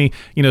certainly certainly,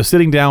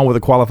 sitting down with a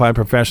qualified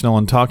professional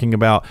and talking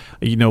about,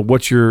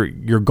 what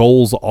your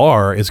goals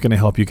are is going to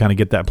help you kind of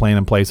get that plan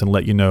in place and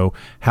let you know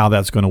how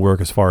that's going to work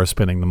as far as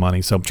spending the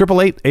money. So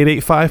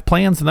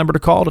 888-885-PLAN is the number to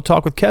call to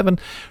talk with Kevin.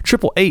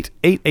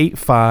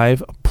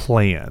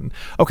 888-885-PLAN.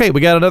 Okay,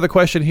 we got another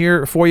question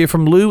here for you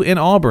from Lou in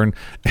Auburn.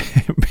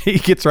 He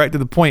gets right to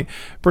the point,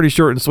 pretty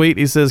short and sweet.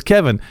 He says,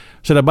 Kevin,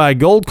 should I buy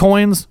gold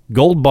coins,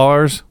 gold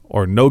bars,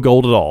 or no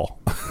gold at all?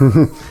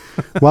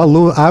 Well,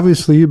 Lou,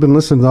 obviously you've been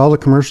listening to all the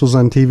commercials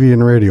on TV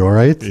and radio,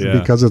 right? Yeah.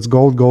 Because it's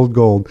gold, gold,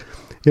 gold.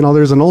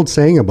 There's an old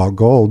saying about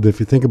gold, if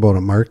you think about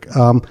it, Mark.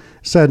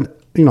 Said,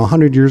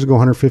 100 years ago,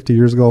 150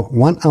 years ago,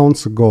 1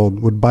 ounce of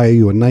gold would buy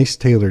you a nice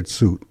tailored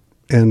suit.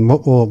 And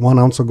what will 1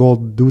 ounce of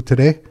gold do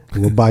today? It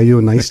will buy you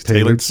a nice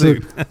tailored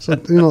suit. So,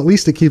 at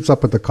least it keeps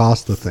up with the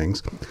cost of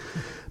things.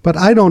 But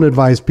I don't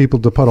advise people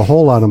to put a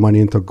whole lot of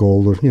money into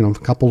gold, or, a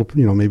couple,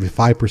 maybe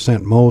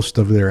 5% most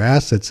of their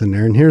assets in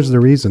there. And here's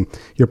the reason.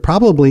 You're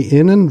probably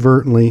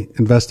inadvertently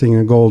investing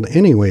in gold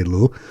anyway,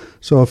 Lou.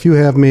 So if you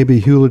have maybe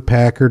Hewlett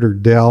Packard or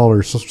Dell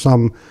or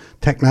some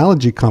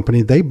technology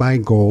company, they buy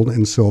gold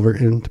and silver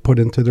and put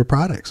into their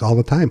products all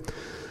the time.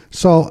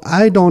 So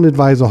I don't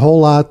advise a whole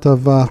lot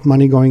of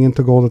money going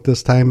into gold at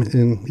this time.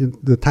 And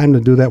the time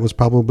to do that was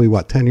probably,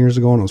 10 years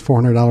ago, and it was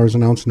 $400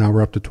 an ounce. Now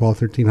we're up to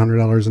 $1,200,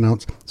 $1,300 an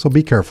ounce. So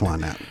be careful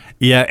on that.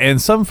 Yeah,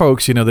 and some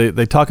folks,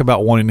 they talk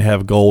about wanting to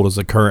have gold as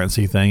a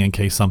currency thing in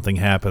case something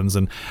happens.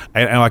 And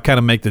I kind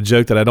of make the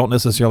joke that I don't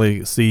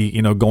necessarily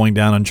see, going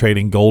down and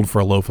trading gold for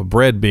a loaf of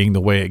bread being the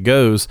way it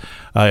goes.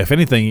 If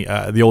anything,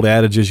 the old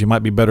adage is you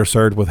might be better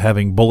served with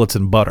having bullets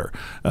and butter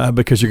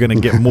because you're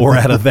going to get more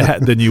out of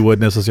that than you would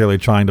necessarily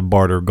trying to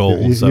barter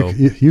gold.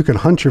 You can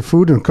hunt your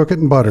food and cook it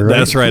in butter, right?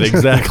 That's right,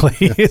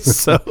 exactly.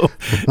 So,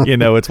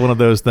 it's one of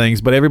those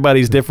things. But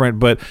everybody's different.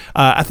 But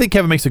I think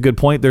Kevin makes a good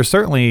point. There's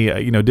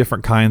certainly,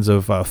 different kinds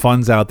of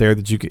funds out there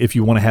that if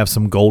you want to have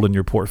some gold in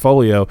your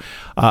portfolio.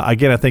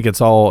 Again, I think it's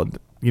all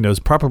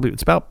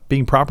it's about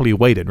being properly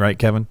weighted, right,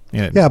 Kevin?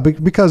 Yeah,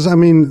 because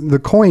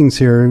the coins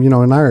here, in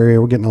our area,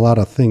 we're getting a lot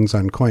of things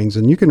on coins,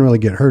 and you can really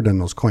get hurt on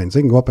those coins.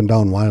 They can go up and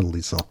down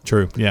wildly. So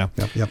true, yeah.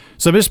 Yep.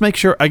 So just make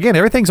sure, again,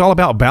 everything's all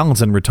about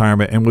balance in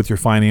retirement and with your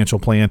financial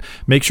plan.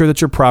 Make sure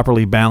that you're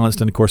properly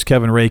balanced, and of course,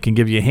 Kevin Ray can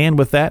give you a hand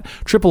with that.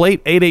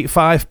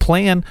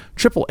 888-885-PLAN,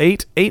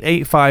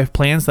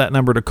 888-885-PLAN's that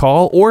number to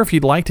call. Or if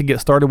you'd like to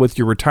get started with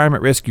your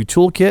Retirement Rescue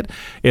Toolkit,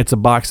 it's a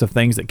box of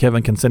things that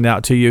Kevin can send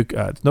out to you.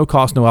 It's no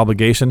cost, no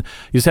obligation.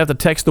 You just have to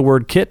text the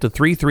word KIT to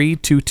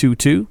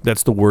 33222.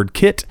 That's the word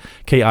KIT,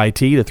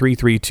 K-I-T, to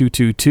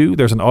 33222.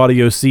 There's an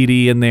audio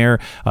CD in there,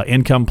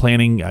 income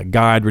planning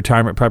guide,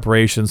 retirement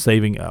preparation,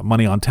 saving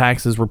money on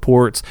taxes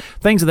reports,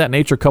 things of that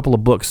nature, a couple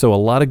of books. So a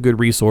lot of good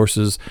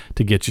resources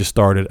to get you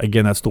started.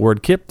 Again, that's the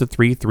word KIT to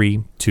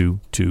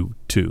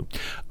 33222.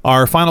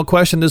 Our final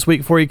question this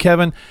week for you,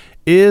 Kevin,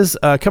 is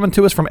coming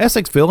to us from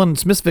Essexville, and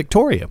it's Miss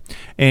Victoria.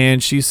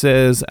 And she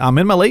says, I'm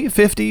in my late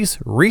 50s,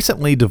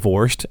 recently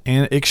divorced,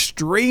 and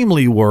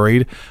extremely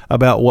worried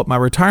about what my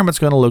retirement's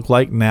going to look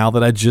like now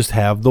that I just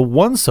have the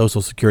one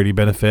Social Security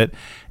benefit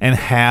and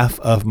half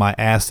of my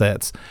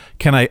assets.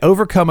 Can I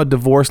overcome a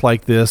divorce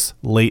like this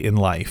late in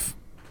life?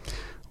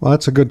 Well,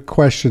 that's a good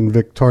question,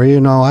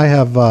 Victoria. I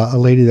have a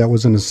lady that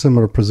was in a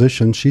similar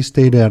position. She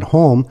stayed at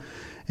home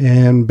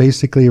and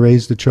basically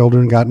raised the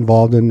children, got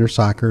involved in their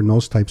soccer and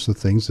those types of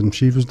things. And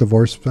she was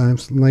divorced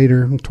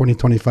later, 20,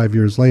 25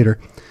 years later.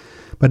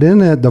 But in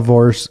that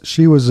divorce,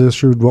 she was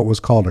issued what was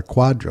called a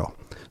quadro.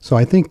 So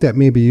I think that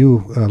maybe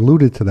you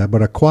alluded to that,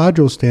 but a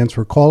quadro stands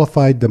for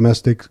Qualified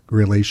Domestic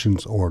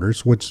Relations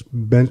Orders, which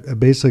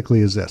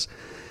basically is this,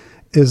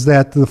 is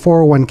that the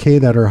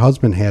 401k that her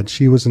husband had,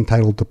 she was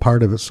entitled to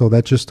part of it. So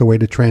that's just a way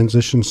to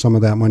transition some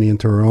of that money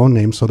into her own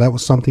name. So that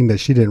was something that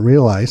she didn't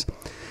realize.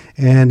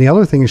 And the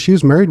other thing is she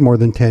was married more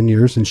than 10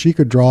 years and she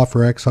could draw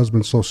for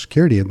ex-husband's Social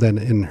Security. And then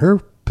in her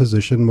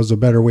position was a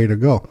better way to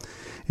go.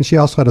 And she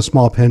also had a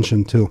small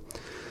pension too.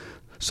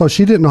 So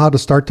she didn't know how to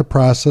start the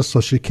process.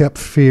 So she kept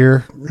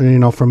fear,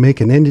 from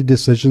making any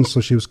decisions. So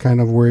she was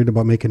kind of worried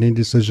about making any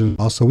decisions.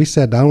 Also, we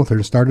sat down with her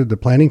and started the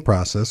planning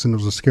process, and it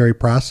was a scary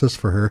process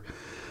for her.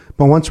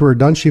 But once we were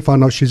done, she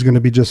found out she's going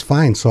to be just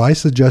fine. So I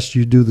suggest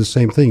you do the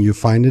same thing. You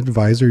find an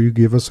advisor, you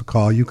give us a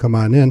call, you come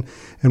on in,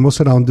 and we'll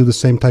sit down and do the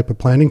same type of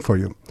planning for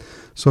you.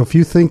 So if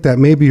you think that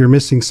maybe you're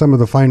missing some of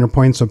the finer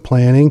points of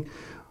planning,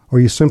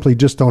 or you simply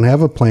just don't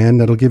have a plan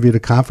that'll give you the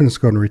confidence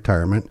going to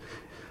retirement,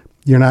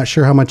 you're not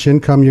sure how much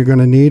income you're going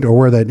to need or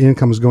where that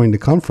income is going to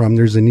come from,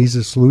 there's an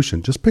easy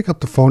solution. Just pick up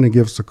the phone and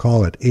give us a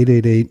call at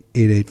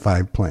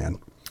 888-885-PLAN.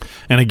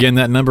 And again,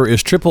 that number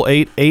is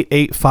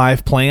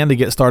 888-885-PLAN to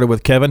get started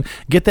with Kevin.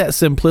 Get that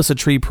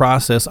Simplicity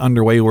process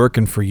underway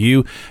working for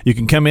you. You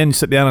can come in,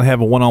 sit down, and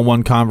have a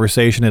one-on-one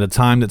conversation at a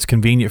time that's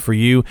convenient for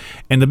you.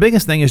 And the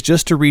biggest thing is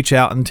just to reach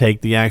out and take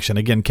the action.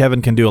 Again,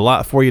 Kevin can do a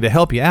lot for you to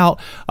help you out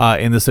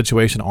in this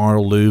situation,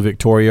 Arnold, Lou,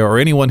 Victoria, or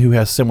anyone who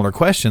has similar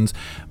questions.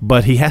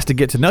 But he has to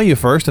get to know you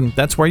first, and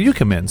that's where you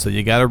come in. So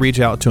you got to reach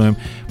out to him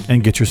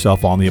and get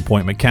yourself on the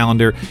appointment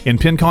calendar in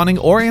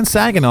Pinconning or in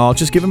Saginaw.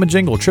 Just give him a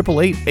jingle,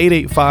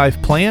 888-885-PLAN.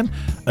 888-885-PLAN.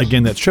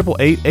 Again, that's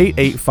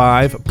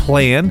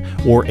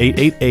 888-885-PLAN or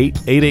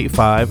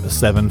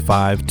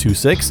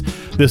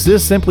 888-885-7526. This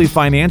is Simply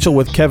Financial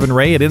with Kevin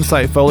Ray at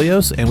Insight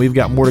Folios, and we've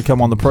got more to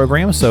come on the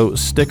program, so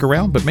stick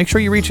around. But make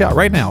sure you reach out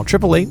right now,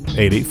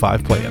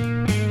 888-885-PLAN.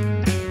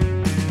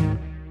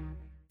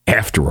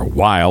 After a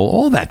while,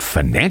 all that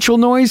financial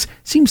noise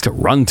seems to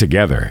run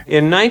together.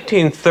 In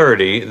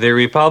 1930, the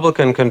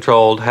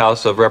Republican-controlled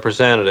House of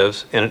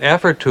Representatives, in an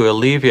effort to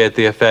alleviate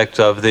the effects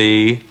of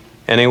the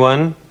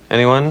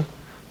the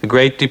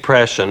Great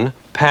Depression,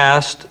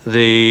 passed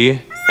the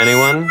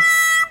anyone?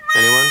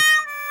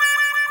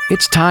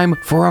 It's time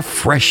for a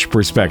fresh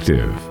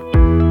perspective.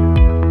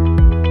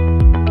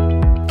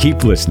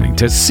 Keep listening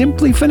to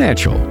Simply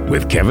Financial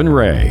with Kevin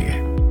Ray.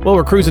 Well,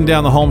 we're cruising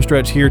down the home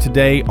stretch here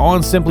today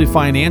on Simply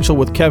Financial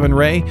with Kevin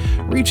Ray.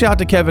 Reach out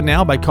to Kevin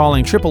now by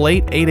calling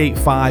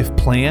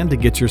 888-885-PLAN to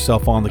get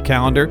yourself on the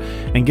calendar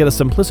and get a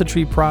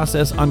simplicity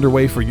process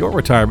underway for your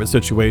retirement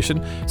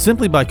situation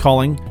simply by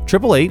calling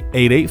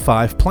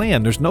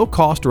 888-885-PLAN. There's no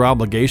cost or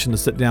obligation to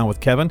sit down with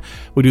Kevin.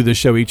 We do this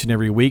show each and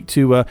every week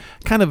to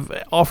kind of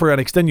offer an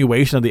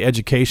extenuation of the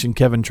education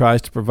Kevin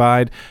tries to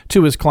provide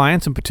to his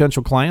clients and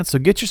potential clients. So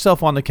get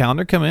yourself on the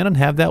calendar, come in and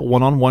have that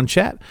one-on-one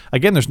chat.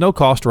 Again, there's no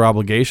cost or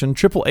obligation.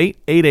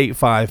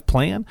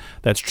 888-885-PLAN.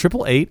 That's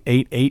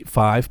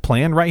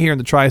 888-885-PLAN. Right here in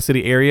the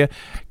Tri-City area,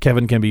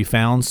 Kevin can be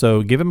found.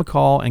 So give him a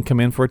call and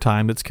come in for a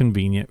time that's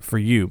convenient for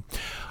you.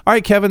 All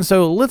right, Kevin,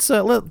 so let's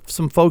let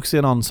some folks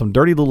in on some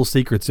dirty little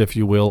secrets, if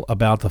you will,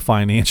 about the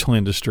financial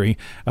industry.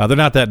 They're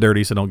not that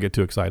dirty, so don't get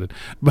too excited.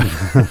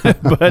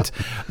 But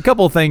a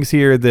couple of things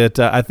here that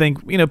I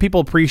think,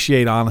 people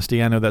appreciate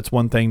honesty. I know that's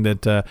one thing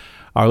that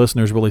our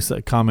listeners really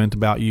comment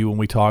about you when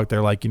we talk.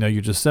 They're like,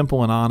 you're just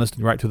simple and honest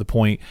and right to the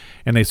point,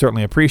 and they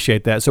certainly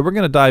appreciate that. So we're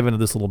going to dive into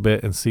this a little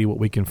bit and see what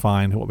we can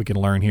find, what we can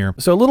learn here.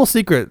 So a little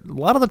secret, a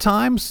lot of the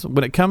times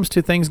when it comes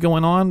to things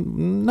going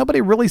on, nobody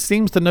really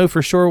seems to know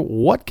for sure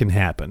what can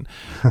happen.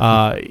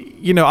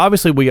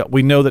 Obviously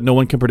we know that no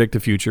one can predict the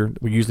future.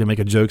 We usually make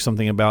a joke,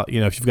 something about,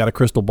 if you've got a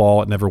crystal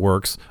ball, it never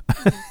works.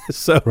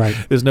 So right.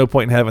 There's no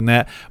point in having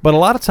that. But a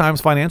lot of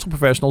times financial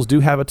professionals do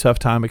have a tough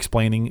time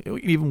explaining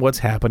even what's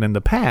happened in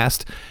the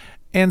past.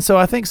 And so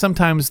I think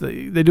sometimes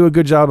they do a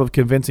good job of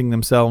convincing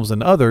themselves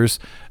and others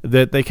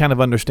that they kind of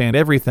understand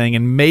everything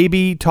and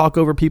maybe talk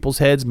over people's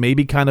heads,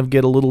 maybe kind of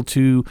get a little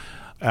too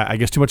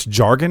much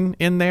jargon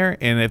in there.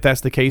 And if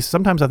that's the case,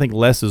 sometimes I think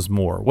less is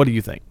more. What do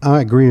you think?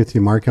 I agree with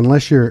you, Mark.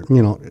 Unless you're,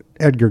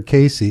 Edgar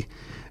Casey,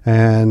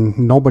 and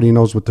nobody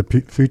knows what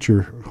the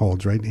future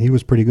holds, right? He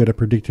was pretty good at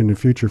predicting the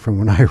future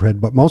from what I read.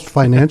 But most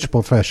financial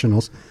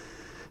professionals,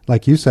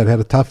 like you said,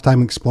 had a tough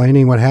time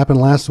explaining what happened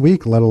last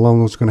week, let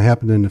alone what's going to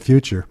happen in the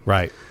future.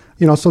 Right.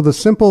 So the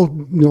simple,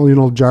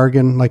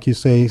 jargon, like you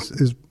say,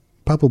 is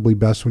probably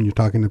best when you're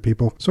talking to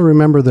people. So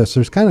remember this,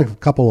 there's kind of a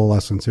couple of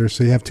lessons here.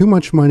 So you have too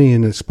much money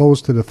and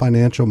exposed to the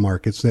financial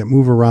markets that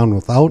move around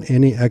without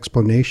any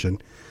explanation,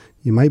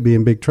 you might be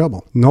in big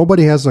trouble.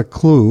 Nobody has a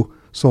clue,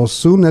 so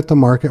assume that the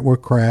market will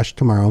crash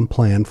tomorrow and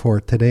plan for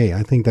it today.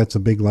 I think that's a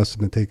big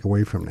lesson to take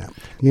away from that.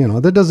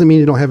 That doesn't mean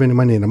you don't have any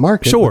money in the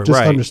market. Sure, just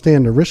right.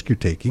 Understand the risk you're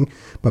taking,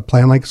 but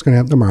plan like it's going to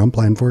happen tomorrow and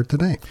plan for it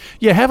today.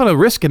 Yeah, having a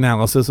risk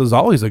analysis is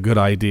always a good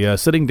idea.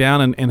 Sitting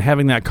down and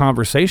having that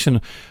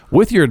conversation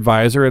with your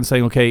advisor and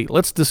saying, okay,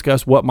 let's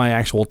discuss what my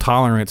actual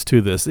tolerance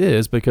to this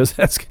is, because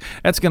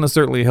that's going to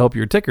certainly help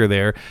your ticker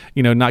there,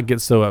 not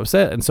get so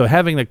upset. And so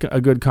having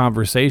a good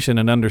conversation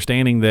and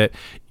understanding that,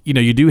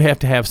 you do have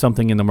to have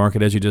something in the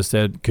market, as you just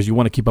said, because you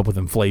want to keep up with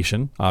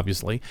inflation,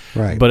 obviously.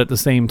 Right. But at the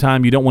same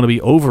time, you don't want to be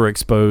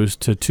overexposed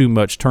to too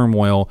much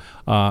turmoil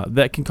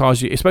that can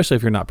cause you, especially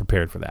if you're not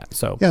prepared for that.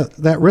 So yeah,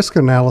 that risk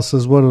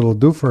analysis, what it'll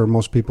do for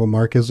most people,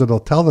 Mark, is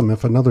it'll tell them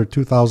if another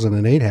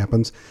 2008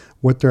 happens,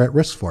 what they're at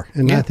risk for.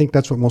 And yeah. I think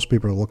that's what most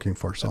people are looking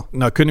for. So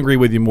no, I couldn't agree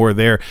with you more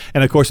there.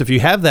 And of course, if you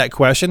have that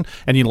question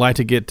and you'd like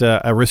to get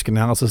a risk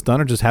analysis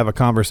done or just have a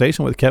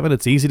conversation with Kevin,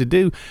 it's easy to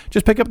do.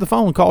 Just pick up the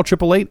phone, call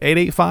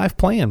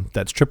 888-885-PLAN.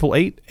 That's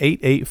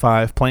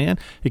 888-885-PLAN.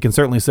 He can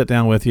certainly sit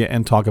down with you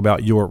and talk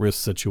about your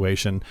risk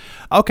situation.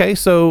 Okay,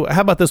 so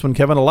how about this one,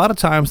 Kevin? A lot of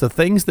times the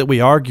things that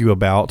we argue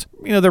about,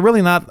 they're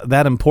really not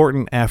that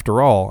important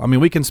after all. I mean,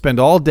 we can spend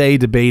all day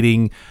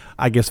debating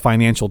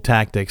financial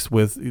tactics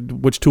with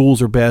which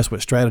tools are best,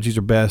 what strategies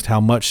are best,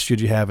 how much should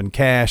you have in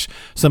cash.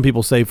 Some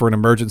people say for an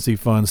emergency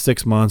fund,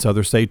 6 months,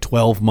 others say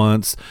 12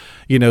 months,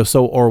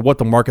 or what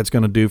the market's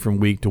going to do from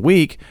week to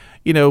week.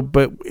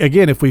 But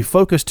again, if we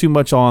focus too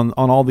much on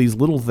all these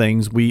little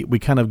things, we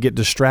kind of get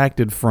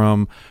distracted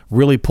from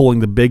really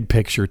pulling the big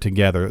picture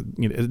together.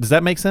 Does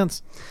that make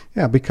sense?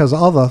 Yeah, because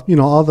all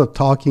the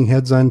talking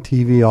heads on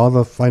TV, all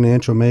the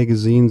financial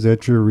magazines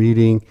that you're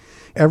reading,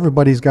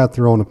 everybody's got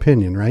their own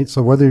opinion, right?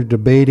 So whether you're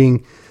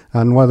debating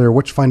on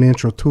which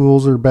financial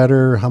tools are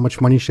better, how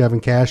much money you should have in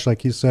cash,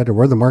 like you said, or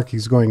where the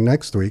market's going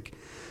next week,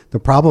 the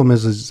problem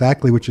is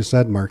exactly what you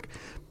said, Mark.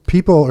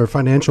 people or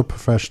financial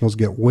professionals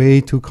get way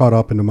too caught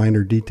up in the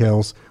minor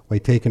details by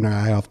taking their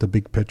eye off the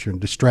big picture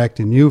and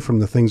distracting you from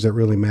the things that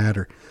really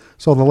matter.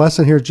 So the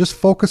lesson here is just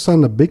focus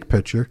on the big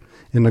picture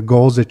and the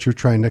goals that you're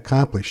trying to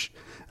accomplish.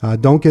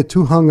 Don't get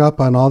too hung up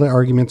on all the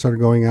arguments that are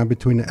going on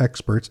between the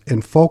experts,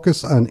 and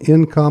focus on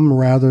income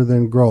rather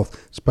than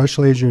growth,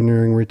 especially as you're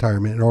nearing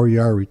retirement or you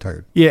are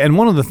retired. Yeah, and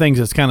one of the things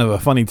that's kind of a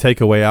funny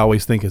takeaway, I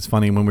always think it's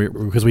funny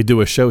because we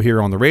do a show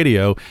here on the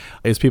radio,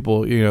 is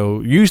people,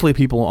 usually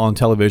people on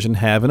television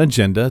have an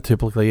agenda.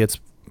 Typically it's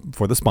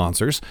for the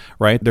sponsors,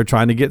 right? They're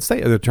trying to get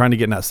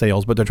not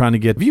sales, but they're trying to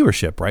get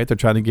viewership, right? They're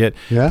trying to get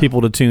people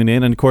to tune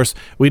in. And of course,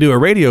 we do a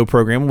radio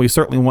program. We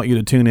certainly want you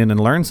to tune in and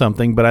learn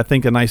something. But I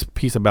think a nice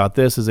piece about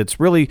this is it's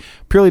really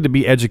purely to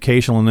be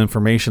educational and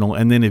informational.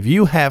 And then if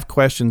you have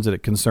questions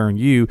that concern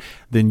you,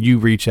 then you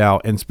reach out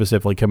and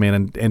specifically come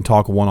in and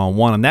talk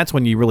one-on-one. And that's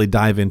when you really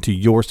dive into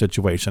your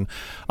situation.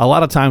 A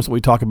lot of times what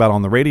we talk about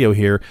on the radio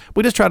here,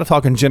 we just try to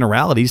talk in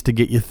generalities to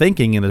get you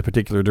thinking in a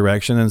particular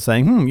direction and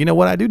saying, you know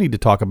what, I do need to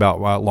talk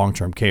about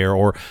long-term care,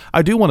 or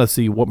I do want to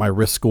see what my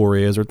risk score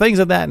is, or things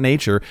of that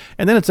nature.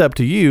 And then it's up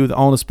to you. The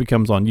onus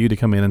becomes on you to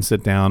come in and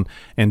sit down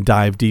and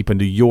dive deep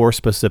into your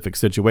specific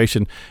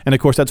situation. And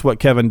of course, that's what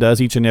Kevin does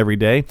each and every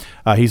day.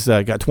 He's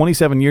got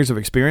 27 years of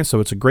experience,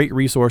 so it's a great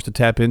resource to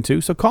tap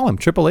into. So call him,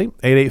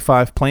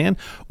 888-885-PLAN.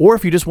 Or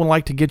if you just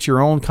want to get your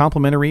own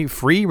complimentary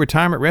free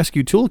retirement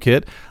rescue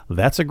toolkit,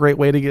 that's a great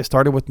way to get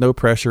started with no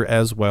pressure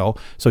as well.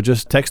 So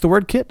just text the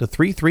word KIT to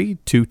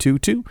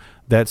 33222.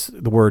 That's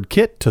the word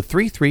KIT to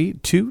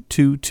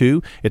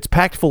 33222. It's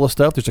packed full of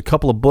stuff. There's a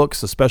couple of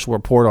books, a special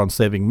report on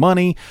saving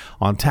money,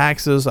 on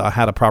taxes,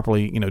 how to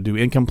properly, do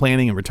income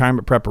planning and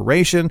retirement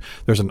preparation.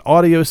 There's an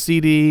audio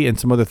CD and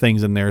some other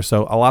things in there.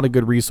 So a lot of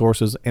good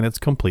resources, and it's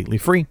completely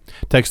free.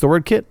 Text the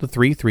word KIT to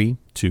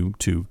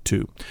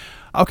 33222.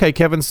 Okay,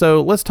 Kevin,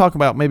 so let's talk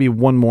about maybe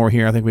one more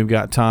here. I think we've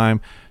got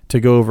time to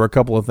go over a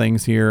couple of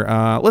things here.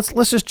 Let's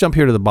just jump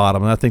here to the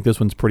bottom, and I think this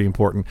one's pretty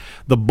important.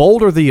 The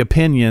bolder the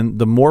opinion,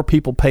 the more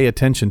people pay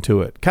attention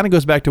to it. Kind of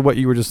goes back to what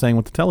you were just saying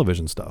with the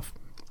television stuff.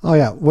 Oh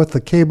yeah, with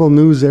the cable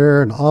news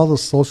era and all the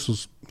social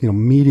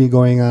media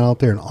going on out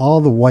there and all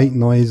the white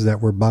noise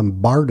that we're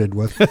bombarded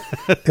with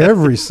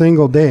every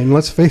single day. And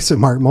let's face it,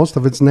 Mark, most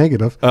of it's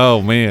negative.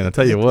 Oh man, I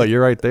tell you what,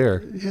 you're right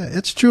there. Yeah,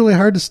 it's truly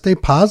hard to stay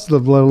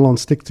positive, let alone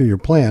stick to your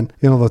plan.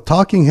 The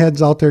talking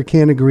heads out there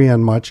can't agree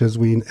on much, as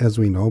we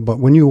know, but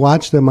when you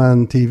watch them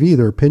on TV,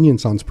 their opinion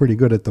sounds pretty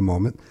good at the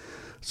moment.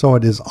 So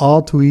it is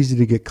all too easy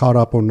to get caught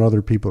up on what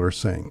other people are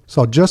saying.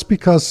 So just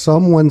because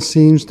someone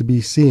seems to be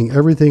seeing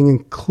everything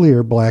in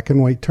clear black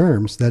and white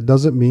terms, that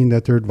doesn't mean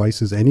that their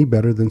advice is any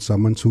better than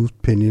someone's whose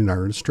opinion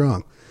aren't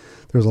strong.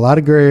 There's a lot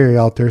of gray area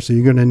out there, so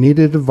you're going to need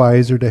an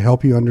advisor to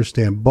help you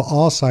understand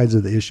all sides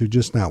of the issue,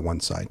 just not one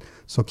side.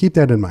 So keep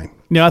that in mind.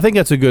 I think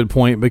that's a good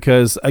point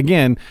because,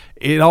 again,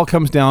 it all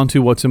comes down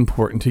to what's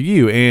important to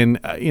you. And,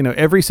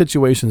 every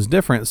situation is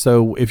different.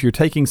 So if you're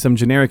taking some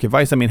generic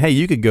advice, hey,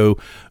 you could go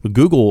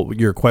Google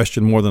your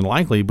question more than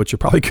likely, but you're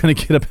probably going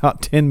to get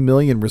about 10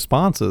 million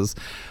responses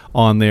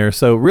on there.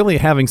 So really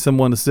having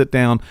someone to sit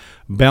down,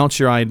 bounce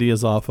your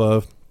ideas off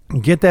of,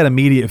 get that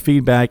immediate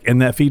feedback,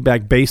 and that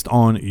feedback based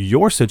on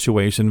your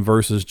situation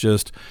versus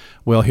just,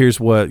 well, here's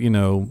what,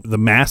 the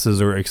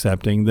masses are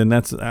accepting, then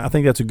I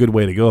think that's a good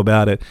way to go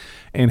about it.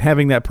 And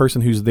having that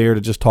person who's there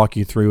to just talk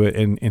you through it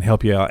and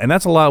help you out. And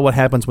that's a lot of what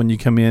happens when you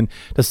come in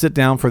to sit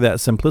down for that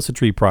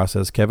simplicity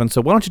process, Kevin.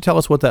 So why don't you tell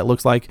us what that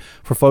looks like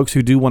for folks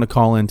who do want to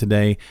call in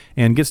today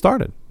and get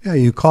started? Yeah,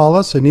 you call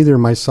us, and either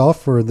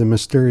myself or the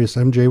mysterious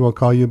MJ will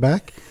call you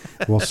back.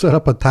 We'll set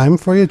up a time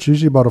for you. It's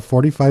usually about a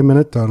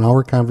 45-minute to an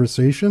hour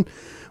conversation.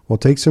 We'll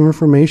take some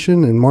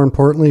information, and more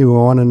importantly, we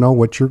want to know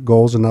what your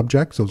goals and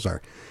objectives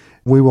are.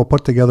 We will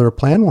put together a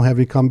plan. We'll have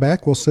you come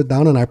back. We'll sit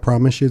down, and I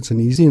promise you it's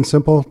an easy and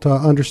simple to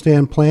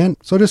understand plan.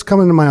 So just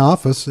come into my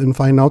office and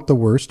find out the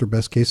worst or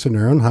best case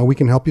scenario and how we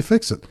can help you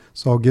fix it.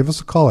 So give us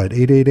a call at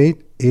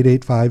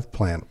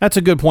 888-885-PLAN. That's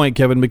a good point,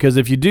 Kevin, because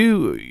if you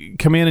do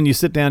come in and you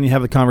sit down and you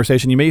have the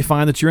conversation, you may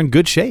find that you're in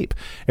good shape.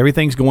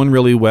 Everything's going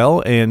really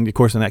well. And of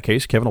course, in that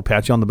case, Kevin will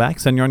pat you on the back,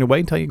 send you on your way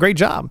and tell you, great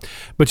job.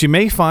 But you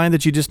may find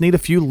that you just need a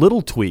few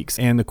little tweaks.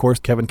 And of course,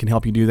 Kevin can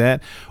help you do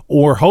that.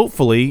 Or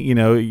hopefully,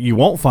 you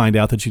won't find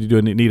out that you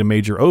do need a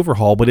major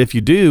overhaul. But if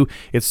you do,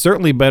 it's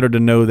certainly better to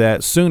know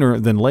that sooner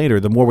than later.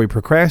 The more we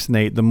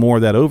procrastinate, the more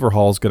that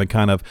overhaul is going to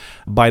kind of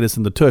bite us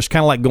in the tush.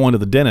 Kind of like going to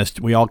the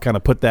dentist. We all kind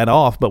of put that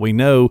off, but we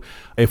know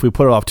if we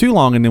put it off too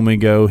long and then we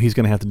go, he's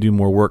going to have to do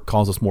more work,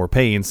 cause us more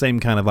pain. Same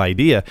kind of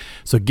idea.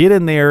 So get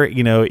in there,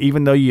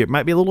 even though you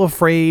might be a little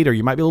afraid or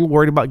you might be a little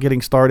worried about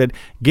getting started,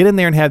 get in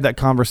there and have that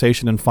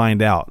conversation and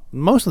find out.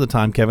 Most of the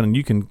time, Kevin, and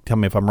you can tell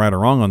me if I'm right or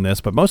wrong on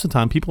this, but most of the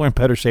time people are in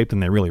better shape than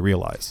they really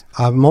realize.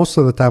 Most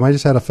of the time. I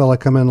just had a fella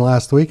come in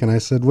last week and I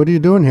said, what are you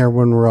doing here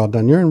when we're all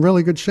done? You're in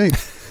really good shape.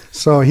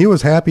 So he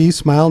was happy. He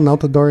smiled and out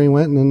the door he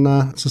went, and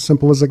it's as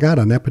simple as it got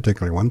on that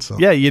particular one. So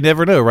yeah, you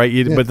never know, right?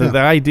 But the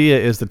idea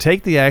is to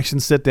take the action,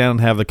 sit down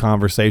and have the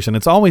conversation.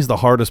 It's always the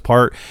hardest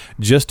part,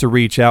 just to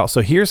reach out.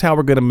 So here's how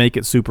we're going to make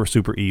it super,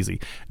 super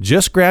easy.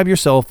 Just grab your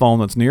cell phone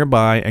that's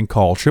nearby and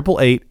call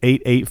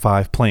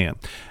 888-885-PLAN.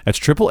 That's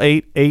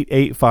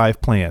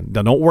 888-885-PLAN.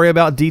 Now, don't worry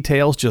about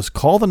details. Just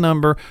call the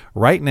number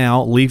right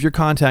now, leave your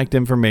contact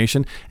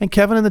information, and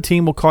Kevin and the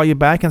team will call you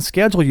back and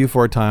schedule you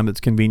for a time that's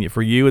convenient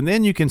for you. And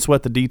then you can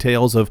sweat the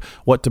details of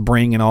what to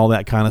bring and all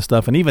that kind of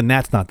stuff. And even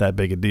that's not that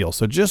big a deal.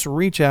 So just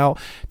reach out,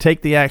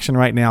 take the action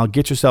right now,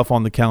 get yourself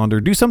on the calendar,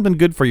 do something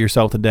good for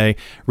yourself today.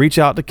 Reach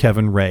out to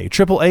Kevin Ray.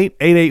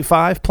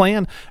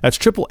 888-885-PLAN. That's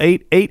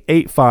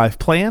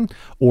 888-885-PLAN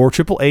or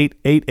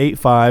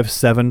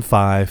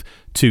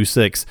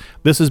 888-885-7526.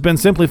 This has been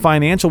Simply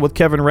Financial with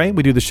Kevin Ray.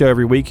 We do the show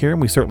every week here,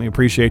 and we certainly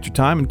appreciate your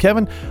time. And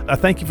Kevin, I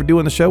thank you for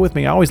doing the show with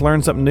me. I always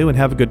learn something new and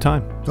have a good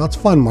time. Well, it's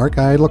fun, Mark.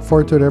 I look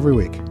forward to it every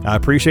week. I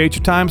appreciate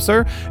your time,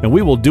 sir. And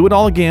we will do it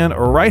all again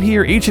right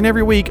here each and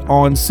every week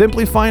on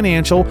Simply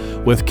Financial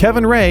with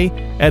Kevin Ray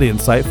at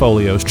Insight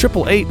Folios.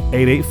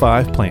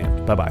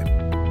 888-885-PLAN. Bye-bye.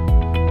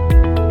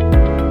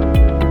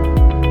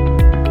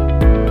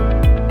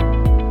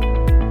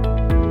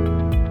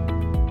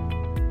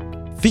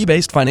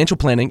 Fee-based financial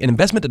planning and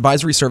investment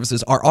advisory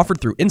services are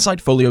offered through Insight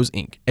Folios,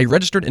 Inc., a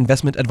registered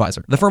investment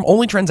advisor. The firm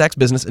only transacts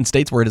business in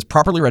states where it is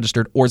properly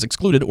registered or is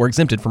excluded or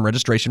exempted from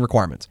registration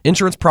requirements.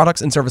 Insurance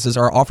products and services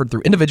are offered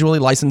through individually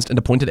licensed and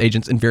appointed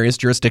agents in various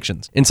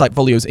jurisdictions. Insight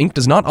Folios, Inc.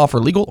 does not offer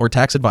legal or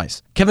tax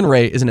advice. Kevin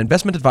Ray is an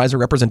investment advisor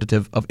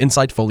representative of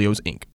Insight Folios, Inc.